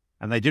out,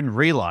 and they didn't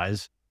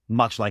realize,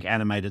 much like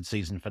animated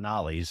season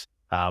finales,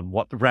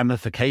 what the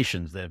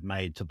ramifications they've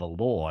made to the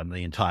lore and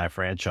the entire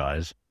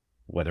franchise,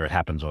 whether it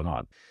happens or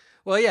not.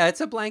 Well, yeah,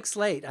 it's a blank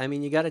slate. I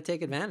mean, you got to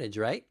take advantage,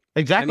 right?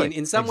 Exactly. I mean,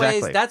 in some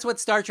ways, that's what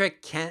Star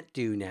Trek can't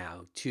do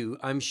now.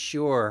 I'm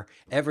sure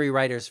every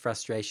writer's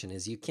frustration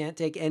is you can't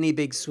take any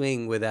big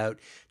swing without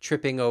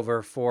tripping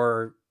over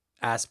 4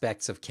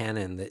 aspects of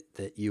canon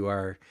that you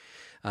are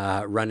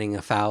running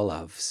afoul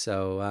of.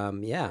 So,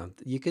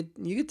 you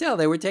could tell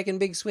they were taking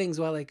big swings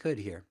while they could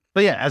here.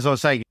 But yeah, as I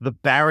was saying, the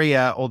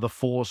barrier or the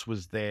force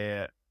was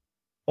there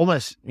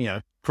almost,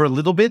 for a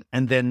little bit,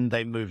 and then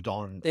they moved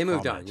on.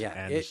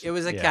 It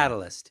was a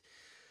catalyst.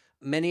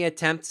 Many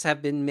attempts have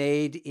been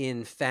made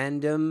in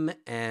fandom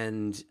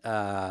and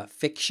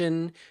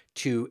fiction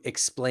to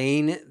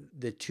explain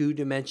the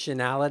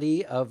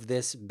 2-dimensionality of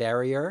this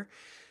barrier.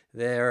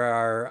 There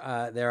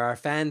are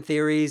fan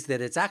theories that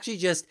it's actually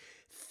just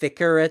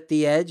thicker at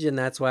the edge, and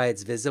that's why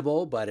it's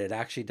visible, but it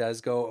actually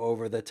does go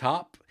over the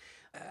top.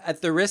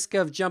 At the risk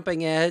of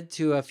jumping ahead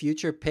to a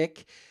future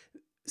pick,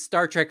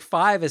 Star Trek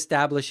V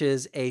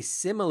establishes a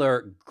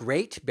similar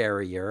Great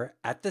Barrier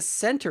at the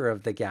center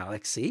of the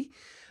galaxy,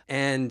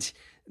 and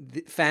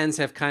fans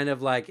have kind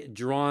of like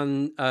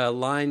drawn a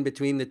line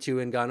between the two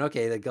and gone,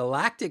 okay, the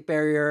galactic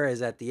barrier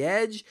is at the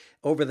edge,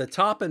 over the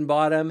top and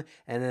bottom,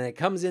 and then it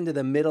comes into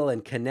the middle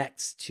and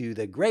connects to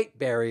the Great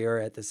Barrier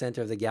at the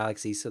center of the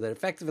galaxy, so that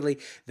effectively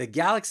the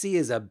galaxy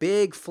is a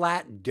big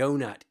flat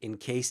donut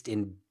encased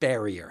in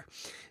barrier.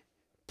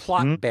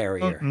 Plot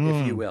barrier,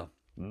 if you will.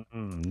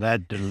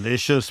 That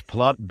delicious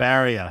plot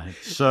barrier.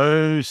 It's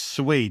so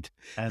sweet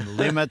and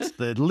limits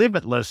the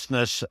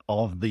limitlessness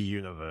of the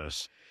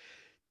universe.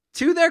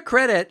 To their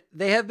credit,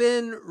 they have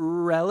been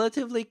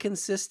relatively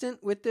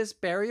consistent with this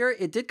barrier.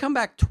 It did come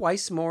back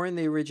twice more in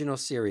the original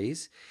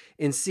series.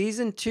 In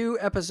season 2,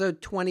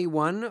 episode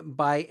 21,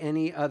 By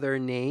Any Other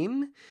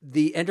Name,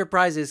 the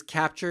Enterprise is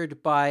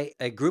captured by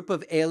a group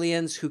of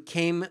aliens who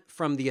came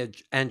from the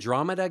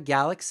Andromeda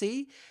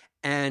galaxy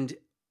and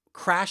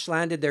crash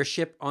landed their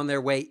ship on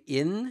their way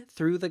in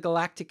through the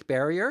galactic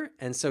barrier.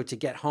 And so to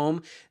get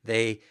home,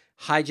 they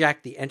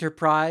hijack the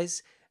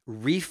Enterprise,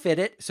 refit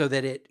it so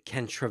that it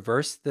can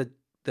traverse the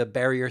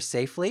barrier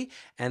safely,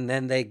 and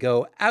then they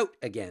go out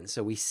again.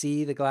 So we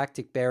see the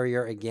galactic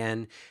barrier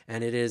again,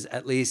 and it is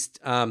at least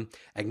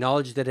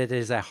acknowledged that it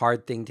is a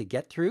hard thing to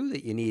get through,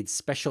 that you need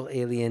special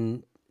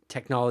alien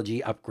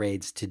technology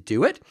upgrades to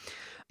do it.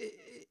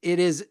 It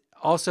is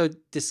also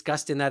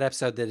discussed in that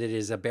episode that it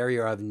is a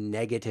barrier of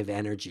negative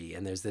energy,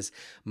 and there's this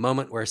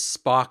moment where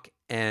Spock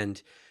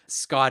and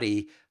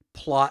Scotty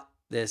plot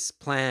this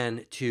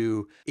plan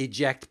to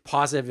eject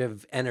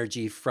positive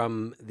energy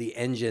from the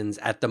engines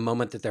at the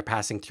moment that they're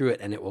passing through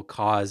it, and it will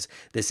cause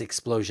this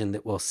explosion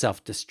that will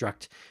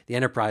self-destruct the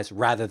Enterprise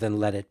rather than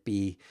let it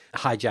be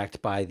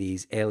hijacked by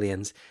these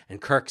aliens.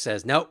 And Kirk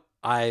says, nope,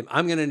 I'm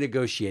going to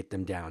negotiate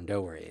them down.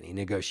 Don't worry. And he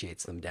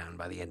negotiates them down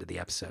by the end of the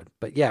episode.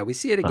 But yeah, we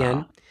see it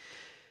again.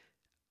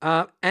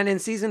 And in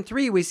season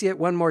 3, we see it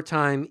one more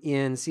time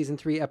in season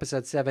 3,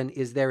 episode 7,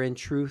 Is There in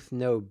Truth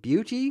No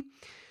Beauty?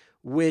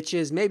 Which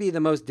is maybe the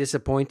most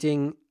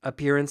disappointing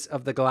appearance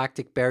of the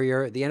galactic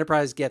barrier. The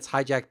Enterprise gets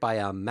hijacked by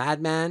a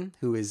madman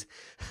who is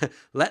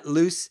let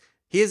loose.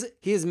 He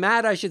is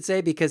mad, I should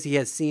say, because he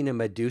has seen a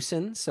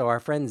Medusan. So our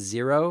friend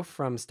Zero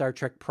from Star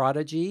Trek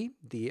Prodigy,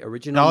 the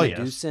original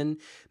Medusan,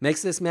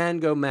 makes this man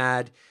go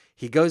mad.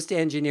 He goes to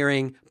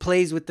engineering,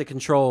 plays with the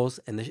controls,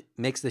 and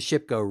makes the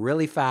ship go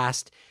really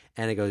fast.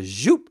 And it goes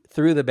zoop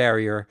through the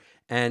barrier.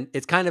 And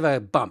it's kind of a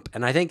bump.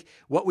 And I think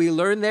what we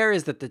learned there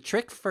is that the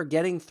trick for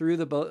getting through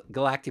the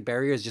galactic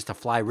barrier is just to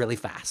fly really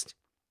fast.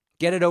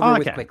 Get it over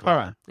with quickly. All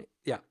right.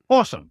 Yeah.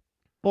 Awesome.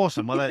 Well,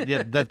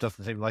 that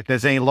doesn't seem like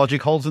there's any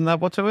logic holes in that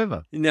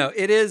whatsoever. No,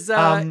 it is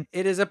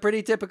a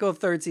pretty typical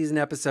third season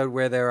episode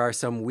where there are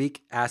some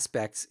weak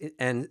aspects.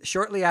 And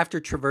shortly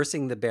after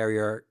traversing the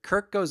barrier,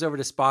 Kirk goes over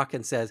to Spock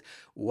and says,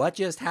 "What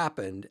just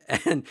happened?"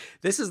 And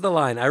this is the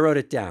line. I wrote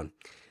it down.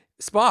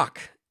 Spock,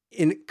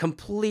 in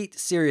complete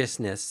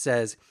seriousness,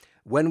 says,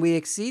 "When we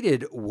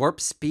exceeded warp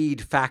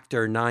speed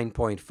factor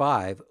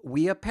 9.5,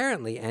 we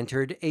apparently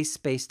entered a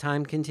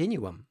space-time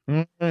continuum."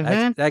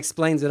 That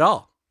explains it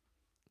all.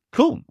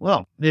 Cool.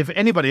 Well, if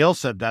anybody else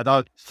said that,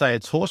 I'd say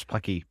it's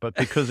horseplucky. But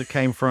because it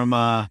came from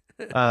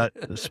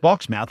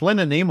Spock's mouth,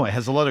 Leonard Nimoy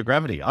has a lot of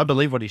gravity. I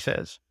believe what he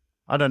says.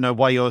 I don't know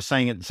why you're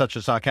saying it in such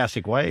a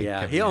sarcastic way.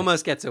 Yeah, he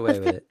almost gets away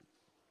with it.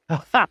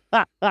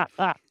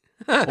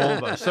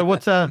 Almost. So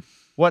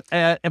what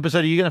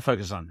episode are you going to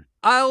focus on?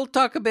 I'll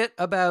talk a bit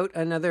about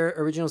another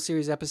original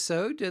series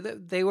episode.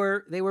 They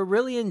were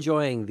really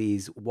enjoying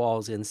these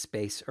walls in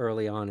space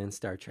early on in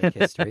Star Trek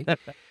history.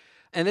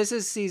 And this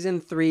is season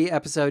 3,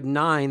 episode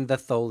 9, The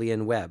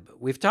Tholian Web.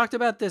 We've talked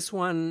about this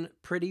one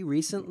pretty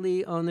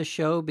recently on the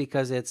show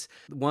because it's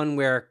one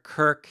where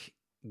Kirk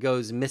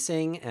goes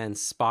missing and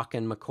Spock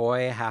and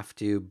McCoy have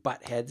to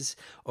butt heads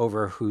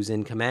over who's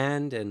in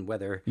command and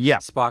whether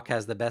Spock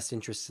has the best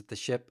interests of the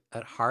ship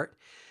at heart.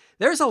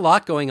 There's a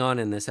lot going on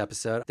in this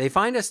episode. They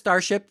find a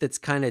starship that's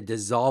kind of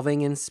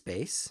dissolving in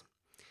space.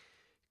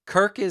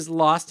 Kirk is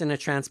lost in a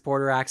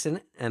transporter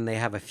accident, and they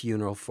have a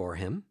funeral for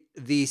him.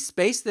 The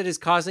space that is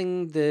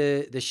causing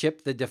the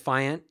ship, the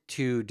Defiant,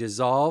 to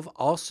dissolve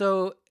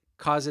also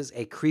causes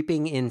a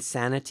creeping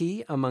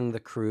insanity among the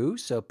crew.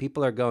 So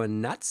people are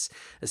going nuts,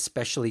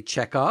 especially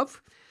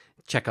Chekhov.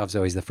 Chekhov's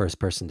always the first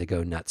person to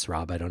go nuts,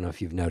 Rob. I don't know if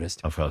you've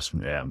noticed. Of course,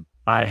 yeah.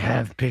 I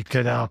have picked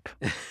it up.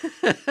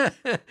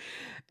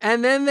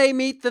 And then they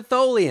meet the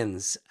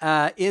Tholians.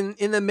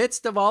 In the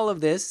midst of all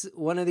of this,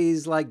 one of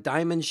these like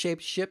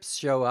diamond-shaped ships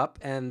show up,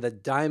 and the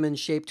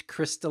diamond-shaped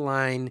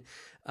crystalline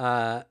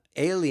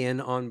alien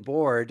on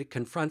board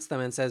confronts them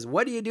and says,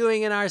 "What are you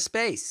doing in our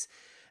space?"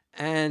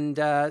 And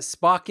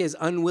Spock is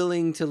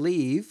unwilling to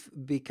leave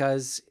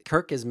because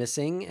Kirk is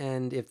missing,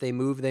 and if they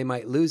move, they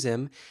might lose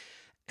him.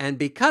 And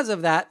because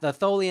of that, the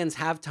Tholians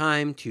have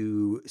time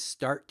to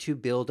start to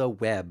build a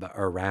web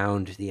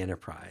around the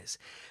Enterprise.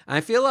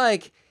 I feel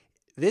like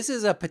this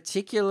is a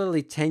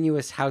particularly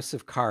tenuous house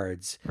of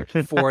cards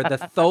for the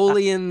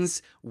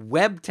Tholians'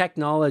 web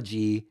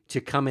technology to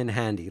come in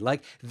handy.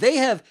 Like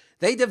they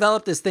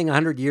developed this thing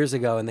 100 years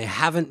ago and they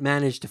haven't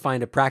managed to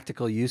find a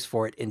practical use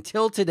for it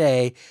until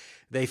today.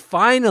 They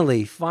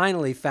finally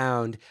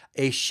found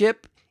a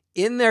ship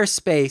in their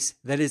space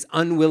that is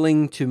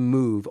unwilling to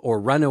move or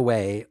run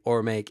away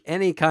or make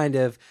any kind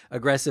of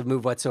aggressive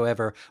move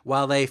whatsoever,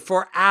 while they,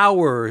 for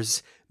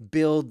hours,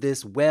 build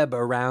this web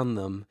around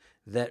them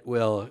that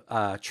will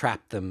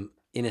trap them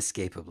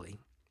inescapably.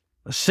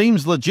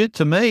 Seems legit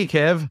to me,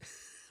 Kev.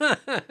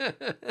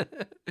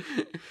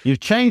 You've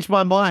changed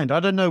my mind. I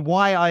don't know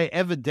why I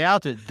ever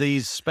doubted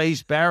these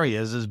space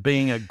barriers as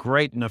being a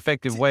great and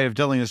effective way of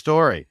telling a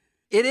story.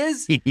 It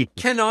is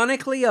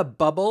canonically a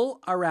bubble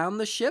around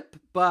the ship,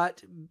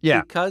 but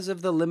because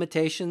of the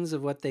limitations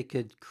of what they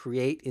could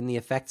create in the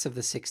effects of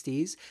the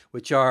 60s,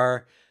 which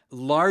are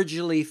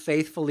largely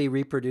faithfully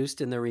reproduced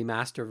in the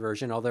remaster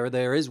version, although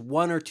there is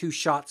one or two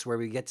shots where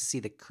we get to see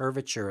the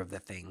curvature of the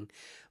thing.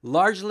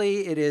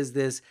 Largely, it is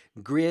this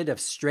grid of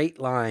straight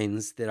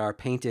lines that are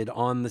painted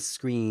on the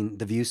screen,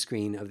 the view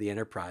screen of the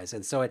Enterprise.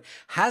 And so it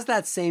has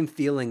that same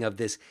feeling of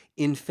this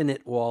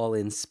infinite wall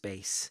in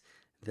space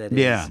that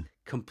is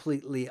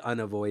completely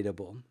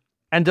unavoidable.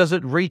 And does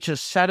it reach a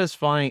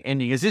satisfying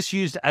ending? Is this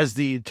used as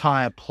the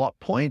entire plot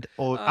point?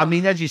 Or, I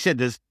mean, as you said,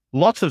 there's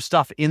lots of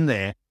stuff in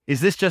there. Is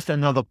this just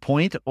another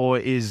point, or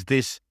is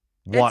this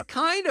what it's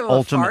kind of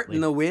ultimately... a fart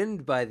in the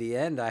wind by the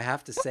end, I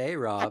have to say,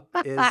 Rob,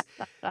 is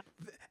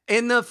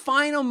in the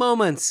final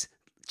moments,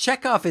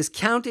 Chekhov is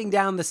counting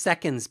down the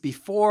seconds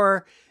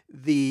before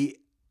the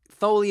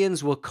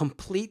Tholians will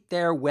complete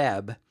their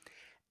web.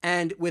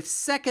 And with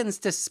seconds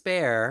to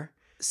spare,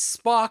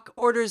 Spock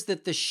orders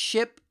that the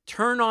ship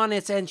turn on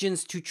its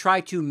engines to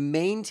try to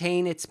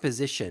maintain its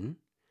position.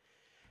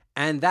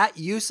 And that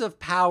use of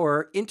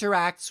power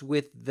interacts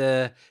with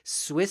the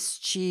Swiss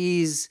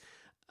cheese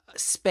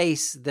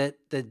space that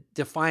the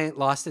Defiant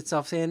lost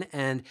itself in,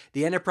 and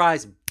the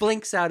Enterprise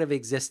blinks out of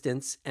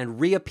existence and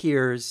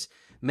reappears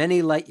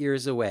many light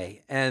years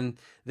away. And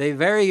they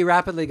very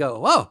rapidly go,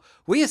 "Whoa,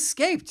 we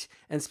escaped."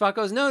 And Spock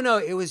goes, No,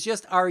 it was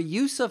just our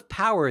use of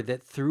power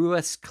that threw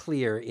us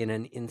clear in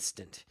an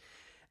instant.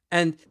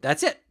 And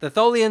that's it. The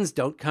Tholians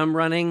don't come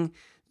running.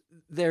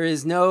 There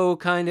is no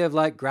kind of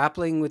like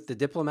grappling with the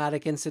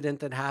diplomatic incident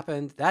that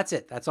happened. That's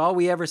it. That's all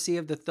we ever see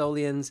of the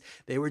Tholians.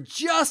 They were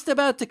just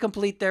about to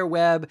complete their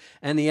web,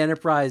 and the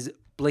Enterprise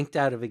blinked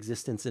out of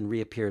existence and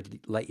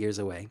reappeared light years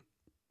away.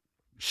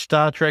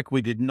 Star Trek,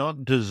 we did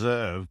not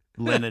deserve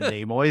Leonard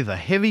Nimoy. The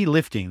heavy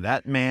lifting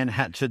that man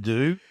had to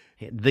do,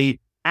 the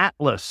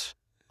Atlas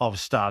of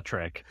Star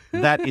Trek,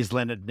 that is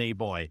Leonard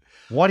Nimoy.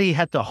 What he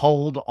had to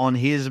hold on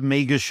his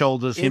meager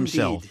shoulders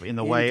himself in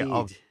the way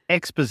of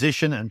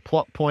exposition and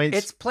plot points.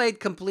 It's played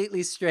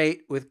completely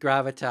straight with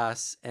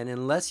gravitas, and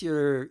unless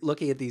you're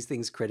looking at these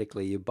things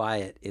critically, you buy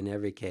it in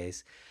every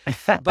case.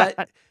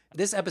 But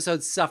this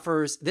episode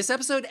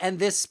and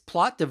this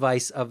plot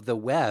device of the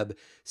web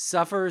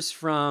suffers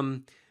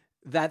from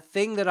that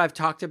thing that I've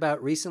talked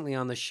about recently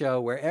on the show,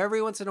 where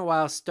every once in a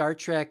while Star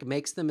Trek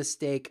makes the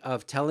mistake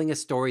of telling a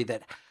story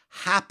that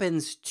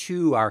happens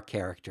to our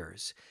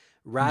characters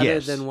rather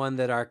than one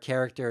that our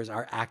characters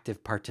are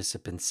active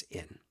participants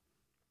in.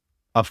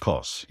 Of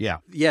course, yeah.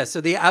 Yeah,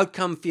 so the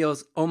outcome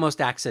feels almost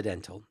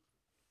accidental.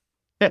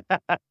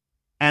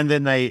 And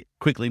then they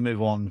quickly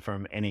move on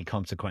from any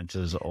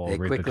consequences or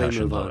repercussions. They quickly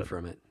move on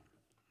from it.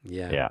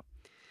 Yeah.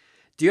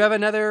 Do you have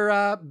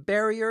another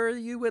barrier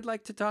you would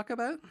like to talk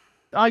about?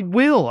 I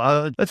will.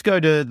 Let's go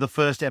to the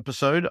first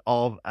episode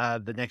of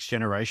The Next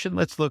Generation.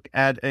 Let's look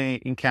at an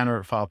encounter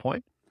at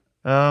Farpoint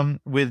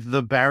with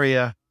the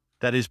barrier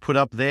that is put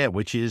up there,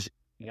 which is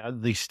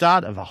the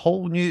start of a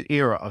whole new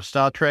era of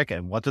Star Trek.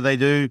 And what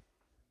do?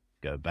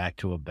 Go back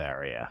to a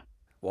barrier.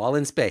 While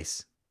in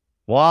space.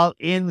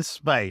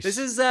 This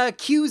is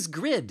Q's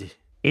grid.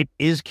 It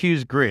is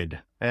Q's grid.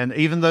 And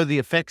even though the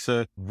effects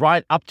are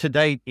right up to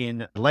date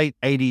in late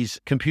 80s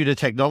computer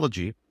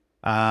technology,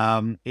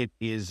 it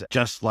is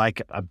just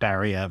like a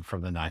barrier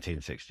from the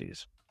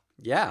 1960s.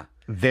 Yeah.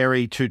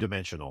 Very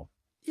two-dimensional.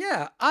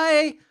 Yeah.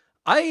 I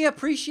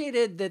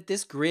appreciated that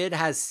this grid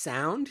has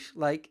sound.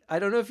 Like, I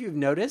don't know if you've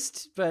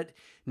noticed, but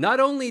not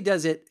only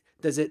does it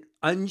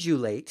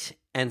undulate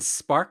and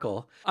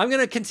sparkle. I'm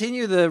going to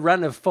continue the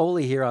run of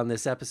Foley here on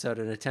this episode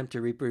and attempt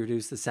to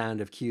reproduce the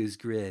sound of Q's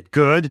grid.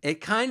 Good. It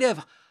kind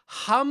of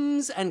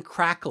hums and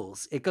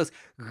crackles. It goes...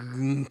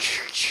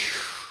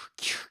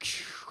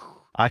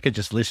 I could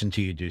just listen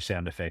to you do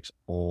sound effects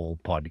all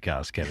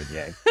podcast, Kevin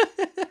Yang.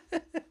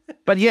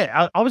 But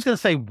yeah, I was going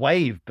to say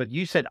wave, but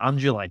you said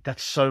undulate.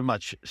 That's so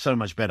much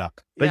better.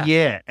 But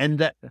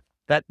and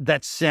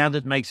that sound,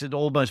 it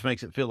almost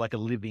makes it feel like a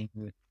living,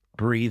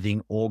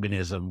 breathing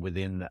organism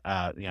within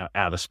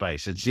outer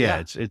space.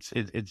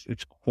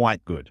 It's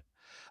quite good.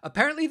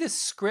 Apparently the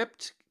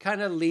script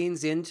kind of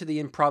leans into the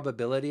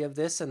improbability of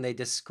this, and they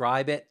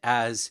describe it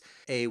as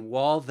a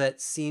wall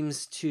that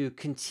seems to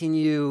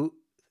continue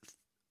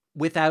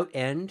without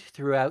end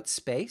throughout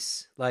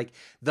space. Like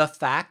the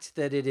fact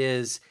that it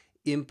is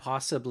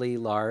impossibly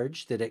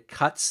large, that it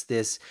cuts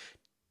this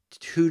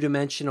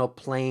two-dimensional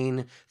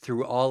plane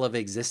through all of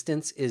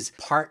existence, is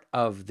part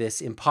of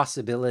this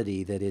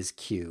impossibility that is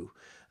Q.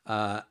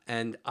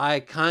 And I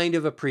kind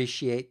of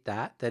appreciate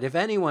that if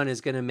anyone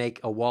is going to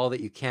make a wall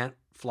that you can't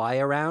fly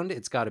around,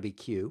 it's got to be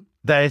Q.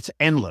 That it's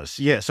endless.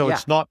 Yeah. So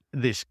it's not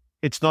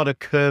a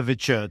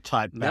curvature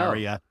type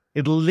barrier. No.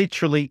 It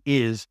literally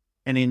is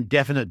an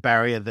indefinite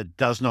barrier that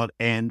does not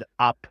end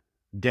up,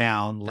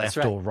 down,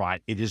 left, or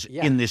right. It is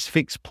in this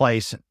fixed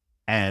place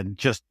and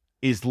just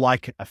is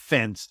like a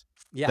fence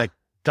that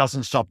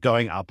doesn't stop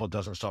going up or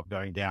doesn't stop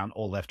going down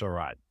or left or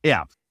right.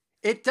 Yeah.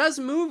 It does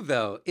move,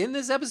 though. In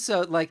this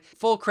episode, like,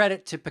 full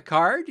credit to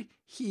Picard,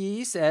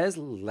 he says,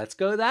 let's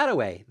go that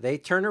way. They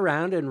turn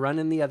around and run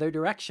in the other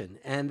direction.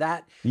 And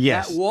that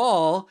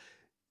wall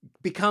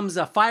becomes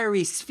a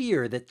fiery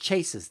sphere that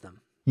chases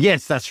them.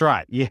 Yes, that's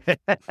right. Yeah.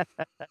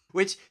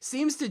 Which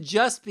seems to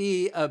just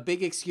be a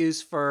big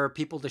excuse for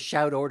people to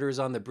shout orders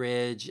on the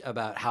bridge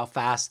about how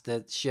fast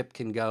the ship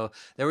can go.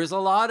 There was a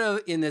lot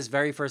of, in this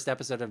very first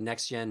episode of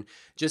Next Gen,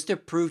 just to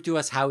prove to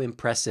us how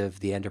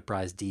impressive the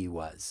Enterprise D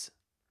was.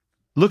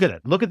 Look at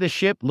it. Look at the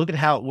ship. Look at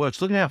how it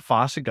works. Look at how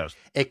fast it goes.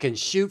 It can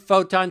shoot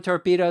photon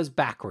torpedoes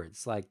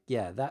backwards. Like,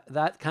 yeah,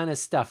 that kind of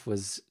stuff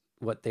was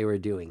what they were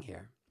doing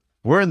here.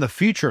 We're in the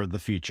future of the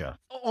future.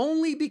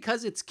 Only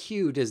because it's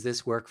Q does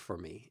this work for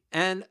me.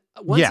 And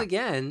once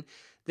again,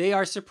 they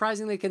are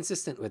surprisingly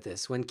consistent with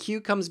this. When Q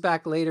comes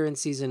back later in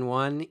season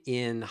 1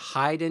 in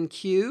Hyde and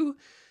Q,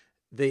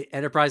 the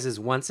Enterprise is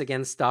once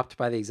again stopped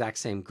by the exact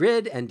same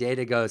grid, and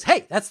Data goes,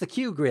 hey, that's the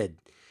Q grid.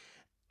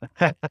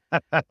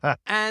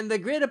 And the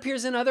grid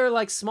appears in other,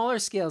 like, smaller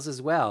scales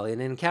as well. In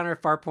Encounter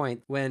at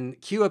Farpoint, when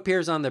Q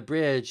appears on the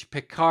bridge,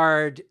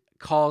 Picard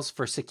calls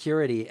for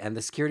security, and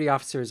the security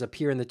officers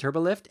appear in the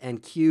turbolift,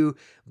 and Q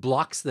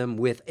blocks them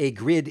with a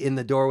grid in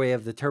the doorway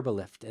of the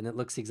turbolift, and it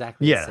looks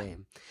exactly the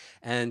same.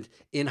 And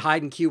in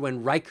Hyde and Q,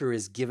 when Riker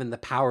is given the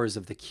powers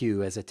of the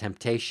Q as a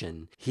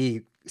temptation,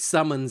 he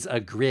summons a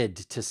grid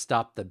to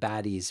stop the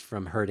baddies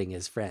from hurting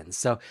his friends.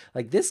 So,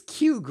 like, this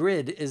Q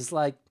grid is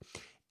like,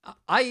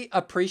 I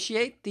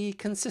appreciate the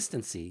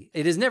consistency.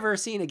 It is never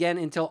seen again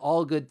until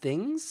All Good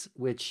Things,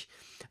 which,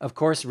 of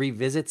course,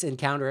 revisits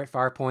Encounter at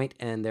Farpoint,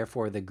 and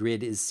therefore the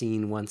grid is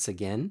seen once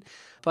again.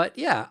 But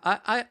yeah,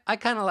 I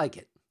kind of like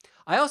it.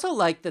 I also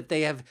like that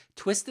they have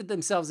twisted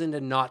themselves into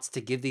knots to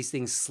give these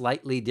things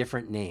slightly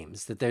different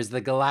names. That there's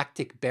the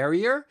Galactic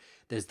Barrier,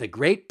 there's the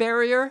Great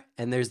Barrier,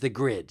 and there's the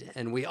Grid.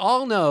 And we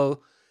all know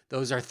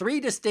those are 3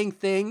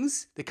 distinct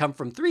things that come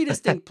from 3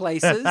 distinct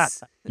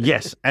places.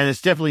 Yes, and it's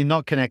definitely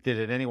not connected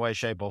in any way,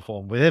 shape, or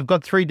form. They've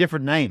got 3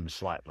 different names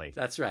slightly.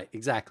 That's right,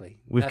 exactly.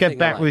 We've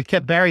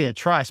kept barrier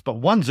twice, but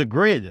one's a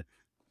grid.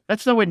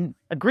 That's a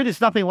grid is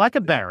nothing like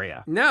a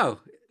barrier. No,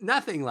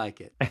 nothing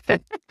like it.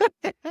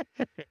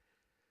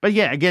 But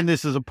yeah, again,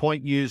 this is a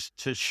point used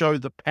to show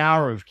the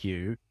power of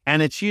Q,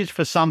 and it's used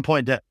for some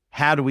point to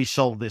how do we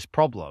solve this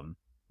problem.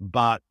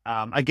 But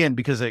again,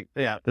 because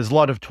there's a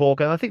lot of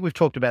talk, and I think we've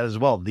talked about as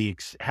well,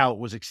 how it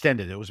was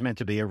extended. It was meant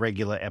to be a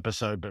regular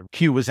episode, but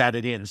Q was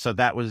added in. So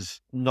that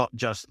was not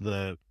just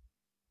the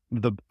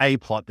A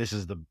plot. This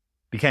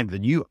became the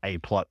new A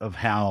plot of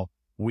how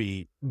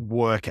we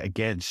work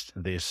against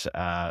this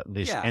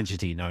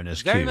entity known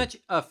as Q. Very much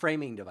a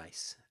framing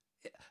device.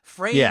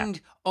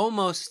 Framed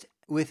almost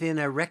within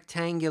a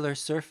rectangular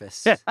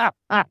surface.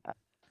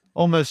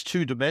 Almost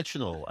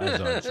 2-dimensional,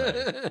 as I would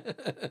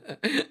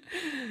say.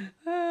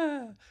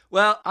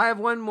 Well, I have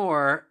one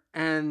more,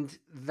 and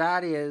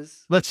that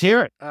is... Let's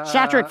hear it.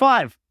 Star Trek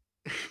 5.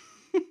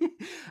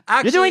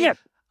 Actually, you're doing it.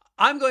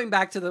 I'm going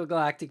back to the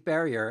Galactic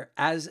Barrier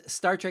as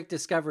Star Trek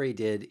Discovery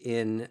did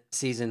in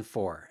season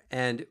 4.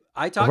 And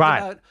I talked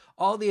about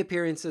all the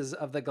appearances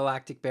of the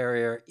Galactic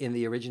Barrier in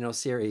the original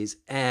series.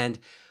 And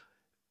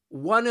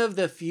one of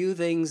the few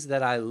things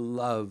that I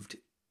loved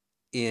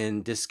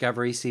in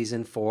Discovery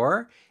season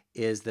 4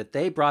 is that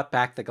they brought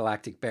back the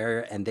Galactic Barrier,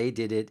 and they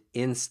did it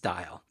in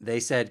style. They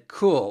said,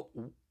 cool,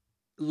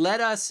 let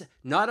us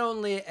not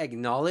only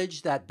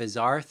acknowledge that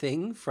bizarre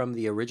thing from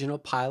the original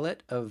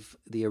pilot of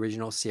the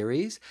original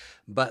series,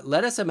 but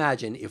let us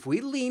imagine if we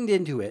leaned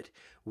into it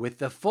with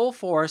the full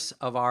force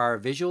of our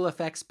visual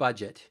effects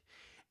budget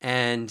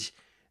and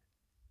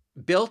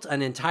built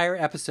an entire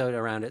episode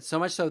around it, so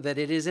much so that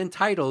it is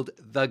entitled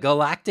The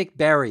Galactic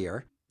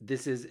Barrier.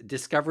 This is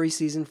Discovery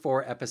Season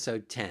 4,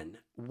 Episode 10.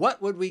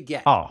 What would we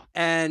get? Oh.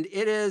 And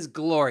it is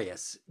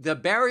glorious. The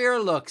barrier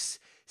looks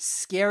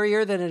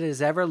scarier than it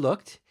has ever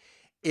looked.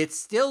 It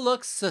still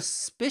looks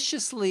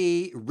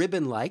suspiciously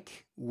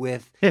ribbon-like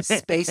with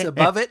space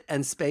above it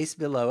and space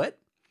below it.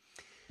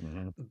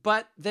 Mm-hmm.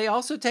 But they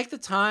also take the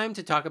time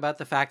to talk about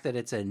the fact that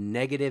it's a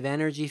negative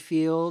energy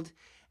field.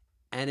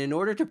 And in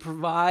order to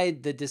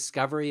provide the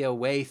Discovery a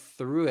way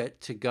through it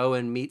to go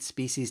and meet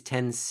species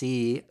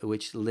 10C,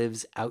 which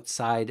lives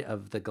outside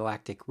of the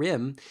galactic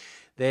rim,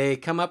 they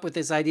come up with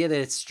this idea that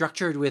it's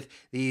structured with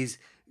these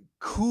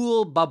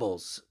cool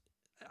bubbles.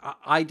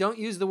 I don't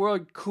use the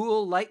word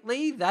cool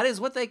lightly. That is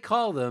what they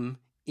call them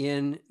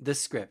in the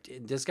script.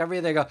 In Discovery,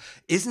 they go,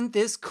 isn't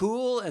this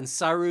cool? And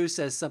Saru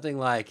says something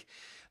like,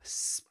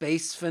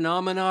 space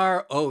phenomena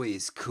are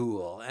always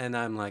cool. And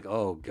I'm like,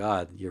 oh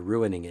God, you're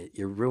ruining it.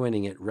 You're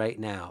ruining it right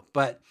now.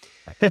 But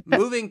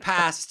moving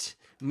past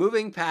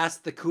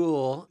the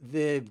cool,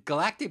 the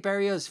Galactic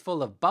Barrier is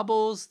full of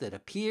bubbles that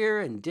appear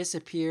and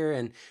disappear,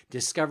 and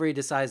Discovery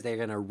decides they're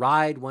going to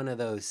ride one of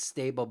those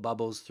stable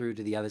bubbles through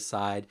to the other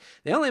side.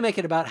 They only make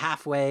it about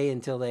halfway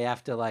until they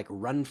have to like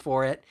run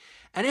for it.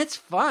 And it's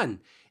fun.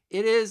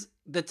 It is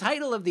the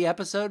title of the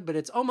episode, but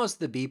it's almost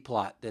the B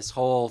plot, this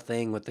whole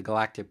thing with the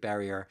Galactic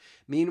Barrier.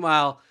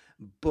 Meanwhile,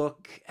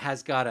 Book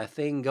has got a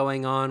thing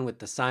going on with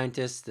the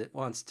scientist that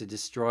wants to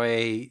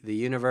destroy the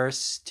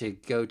universe to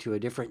go to a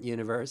different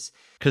universe.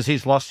 Because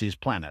he's lost his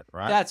planet,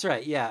 right? That's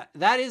right. Yeah.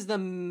 That is the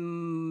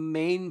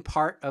main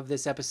part of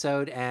this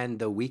episode and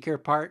the weaker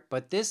part.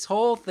 But this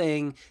whole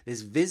thing,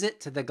 this visit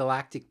to the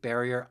galactic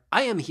barrier,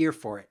 I am here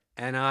for it.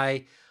 And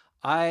I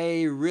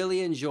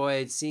really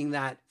enjoyed seeing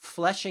that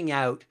fleshing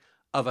out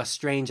of a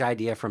strange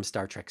idea from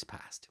Star Trek's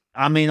past.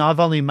 I mean, I've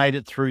only made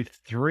it through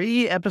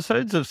 3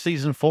 episodes of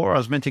season 4. I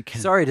was meant to...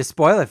 Sorry to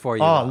spoil it for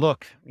you. Oh,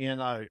 look, you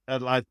know,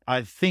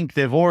 I think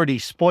they've already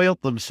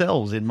spoiled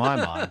themselves in my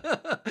mind.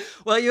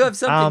 Well, you have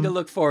something to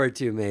look forward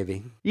to,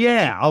 maybe.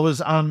 Yeah, I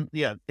was,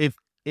 yeah, if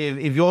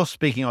you're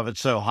speaking of it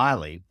so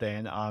highly,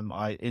 then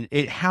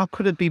how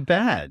could it be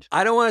bad?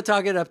 I don't want to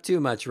talk it up too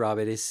much, Rob.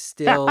 It is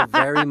still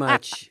very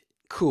much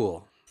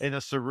cool. In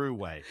a Saru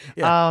way.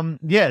 Yeah.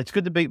 Yeah, it's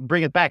good to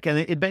bring it back. And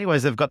in many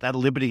ways, they've got that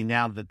liberty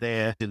now that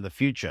they're in the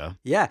future.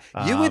 Yeah.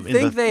 You would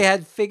think they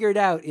had figured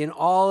out in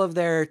all of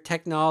their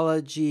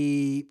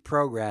technology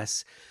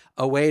progress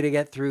a way to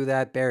get through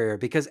that barrier.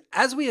 Because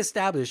as we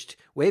established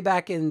way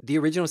back in the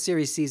original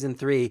series, season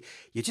 3,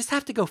 you just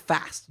have to go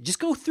fast. Just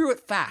go through it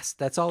fast.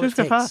 That's all it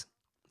takes. Fast.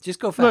 Just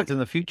go fast. Look, in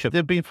the future,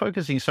 they've been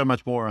focusing so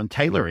much more on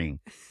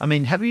tailoring. I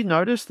mean, have you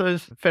noticed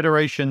those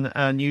Federation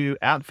new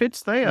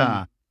outfits? They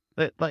are...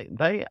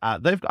 They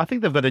I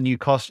think they've got a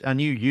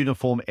new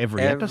uniform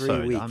every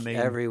episode. Week, I mean,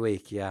 every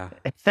week, yeah.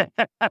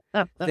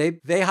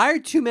 they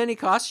hired too many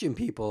costume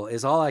people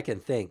is all I can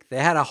think. They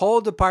had a whole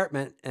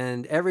department,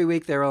 and every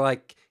week they were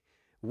like,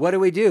 "What do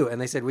we do?"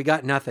 And they said, "We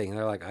got nothing." And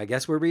they're like, "I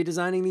guess we're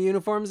redesigning the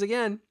uniforms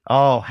again."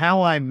 Oh,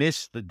 how I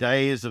miss the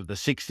days of the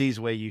 60s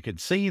where you could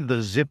see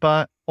the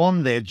zipper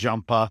on their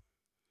jumper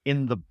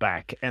in the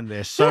back and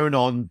their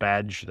sewn-on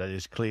badge that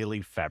is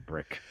clearly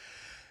fabric.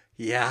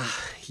 Yeah.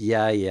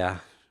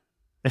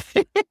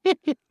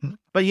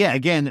 But yeah,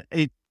 again,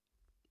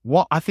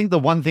 I think the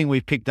one thing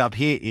we've picked up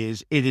here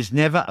is it is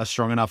never a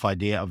strong enough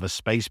idea of a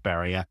space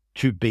barrier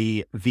to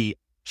be the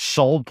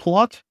sole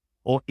plot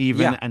or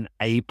even an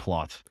A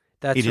plot.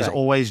 It is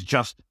always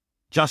just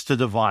a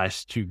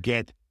device to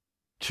get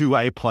to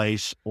a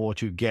place or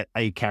to get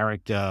a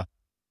character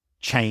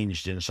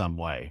changed in some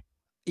way.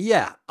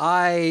 Yeah,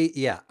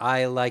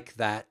 I like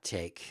that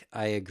take.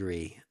 I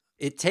agree.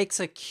 It takes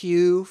a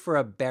cue for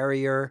a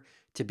barrier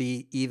to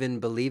be even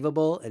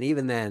believable, and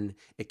even then,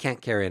 it can't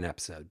carry an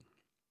episode.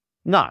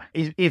 No,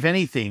 if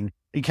anything,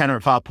 Encounter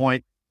at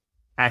Farpoint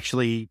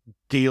actually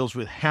deals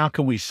with how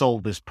can we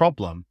solve this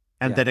problem,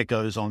 and then it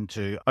goes on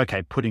to,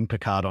 okay, putting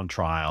Picard on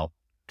trial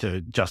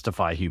to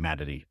justify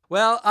humanity.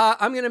 Well,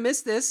 I'm going to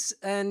miss this,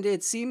 and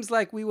it seems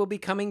like we will be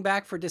coming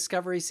back for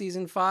Discovery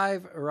Season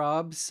 5,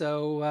 Rob,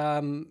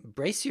 so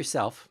brace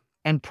yourself.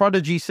 And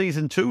Prodigy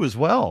Season 2 as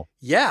well.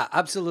 Yeah,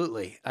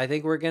 absolutely. I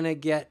think we're going to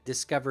get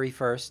Discovery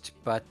first,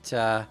 but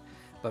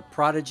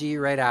Prodigy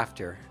right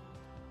after.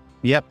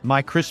 Yep,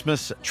 my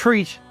Christmas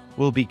treat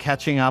will be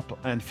catching up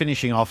and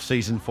finishing off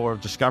Season 4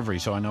 of Discovery,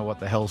 so I know what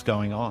the hell's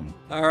going on.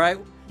 All right.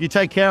 You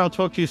take care. I'll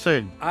talk to you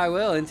soon. I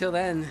will. Until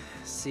then,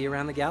 see you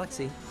around the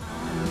galaxy.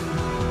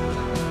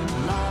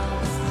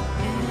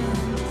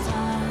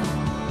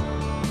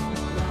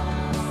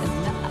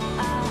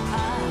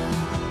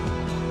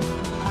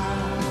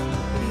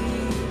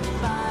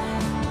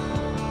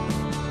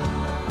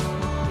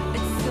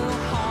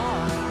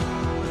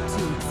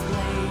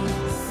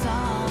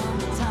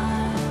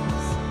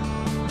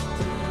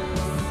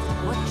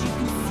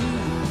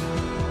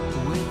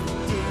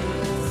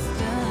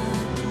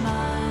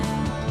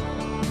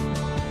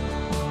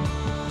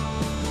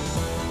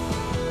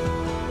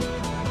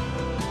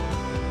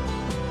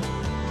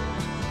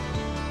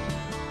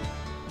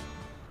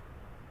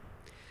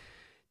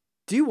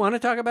 Do you want to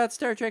talk about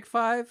Star Trek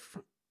V?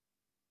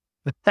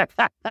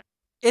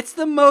 It's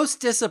the most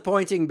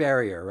disappointing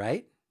barrier,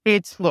 right?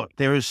 Look,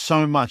 there is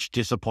so much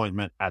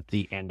disappointment at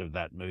the end of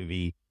that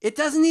movie. It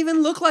doesn't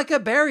even look like a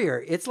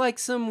barrier. It's like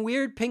some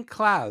weird pink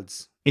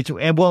clouds.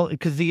 Well,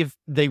 because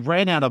they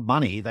ran out of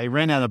money, they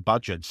ran out of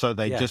budget, so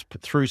they just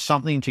threw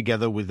something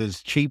together with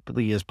as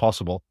cheaply as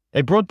possible.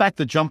 They brought back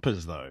the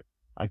jumpers, though.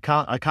 I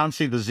can't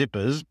see the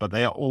zippers, but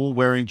they are all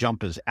wearing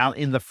jumpers out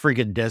in the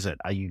friggin' desert.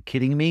 Are you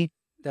kidding me?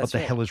 What the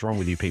hell is wrong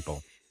with you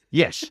people?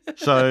 Yes.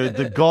 So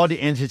the god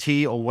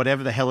entity or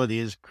whatever the hell it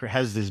is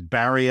has this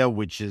barrier,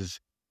 which is,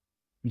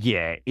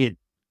 let's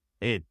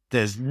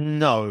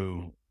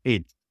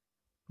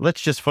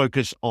just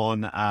focus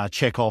on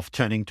Chekhov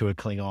turning to a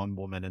Klingon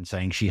woman and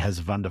saying she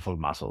has wonderful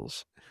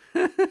muscles.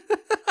 I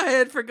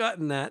had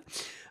forgotten that.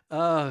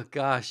 Oh,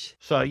 gosh.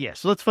 So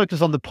let's focus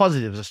on the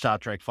positives of Star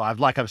Trek V.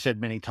 Like I've said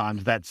many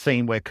times, that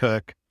scene where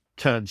Kirk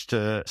turns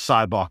to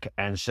Sybok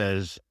and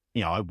says,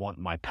 I want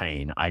my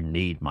pain. I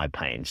need my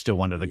pain. Still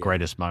one of the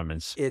greatest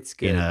moments it's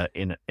good.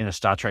 in a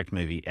Star Trek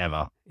movie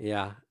ever.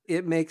 Yeah.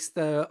 It makes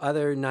the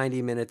other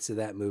 90 minutes of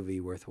that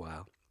movie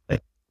worthwhile.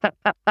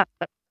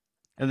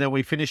 And then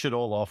we finish it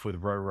all off with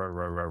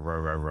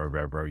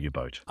row your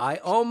boat. I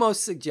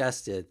almost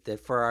suggested that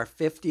for our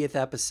 50th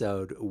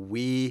episode,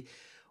 we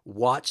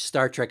watch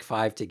Star Trek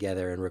V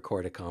together and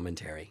record a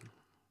commentary.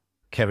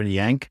 Kevin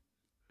Yank,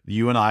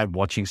 you and I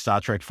watching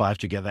Star Trek V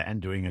together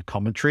and doing a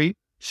commentary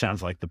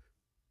sounds like the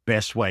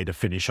best way to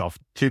finish off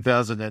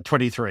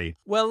 2023.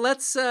 Well,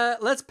 let's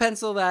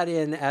pencil that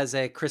in as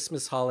a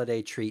Christmas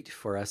holiday treat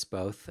for us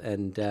both,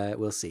 and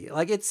we'll see.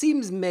 Like, it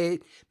seems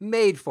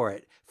made for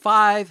it.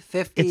 5,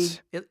 50,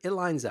 it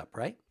lines up,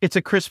 right? It's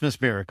a Christmas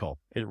miracle.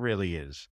 It really is.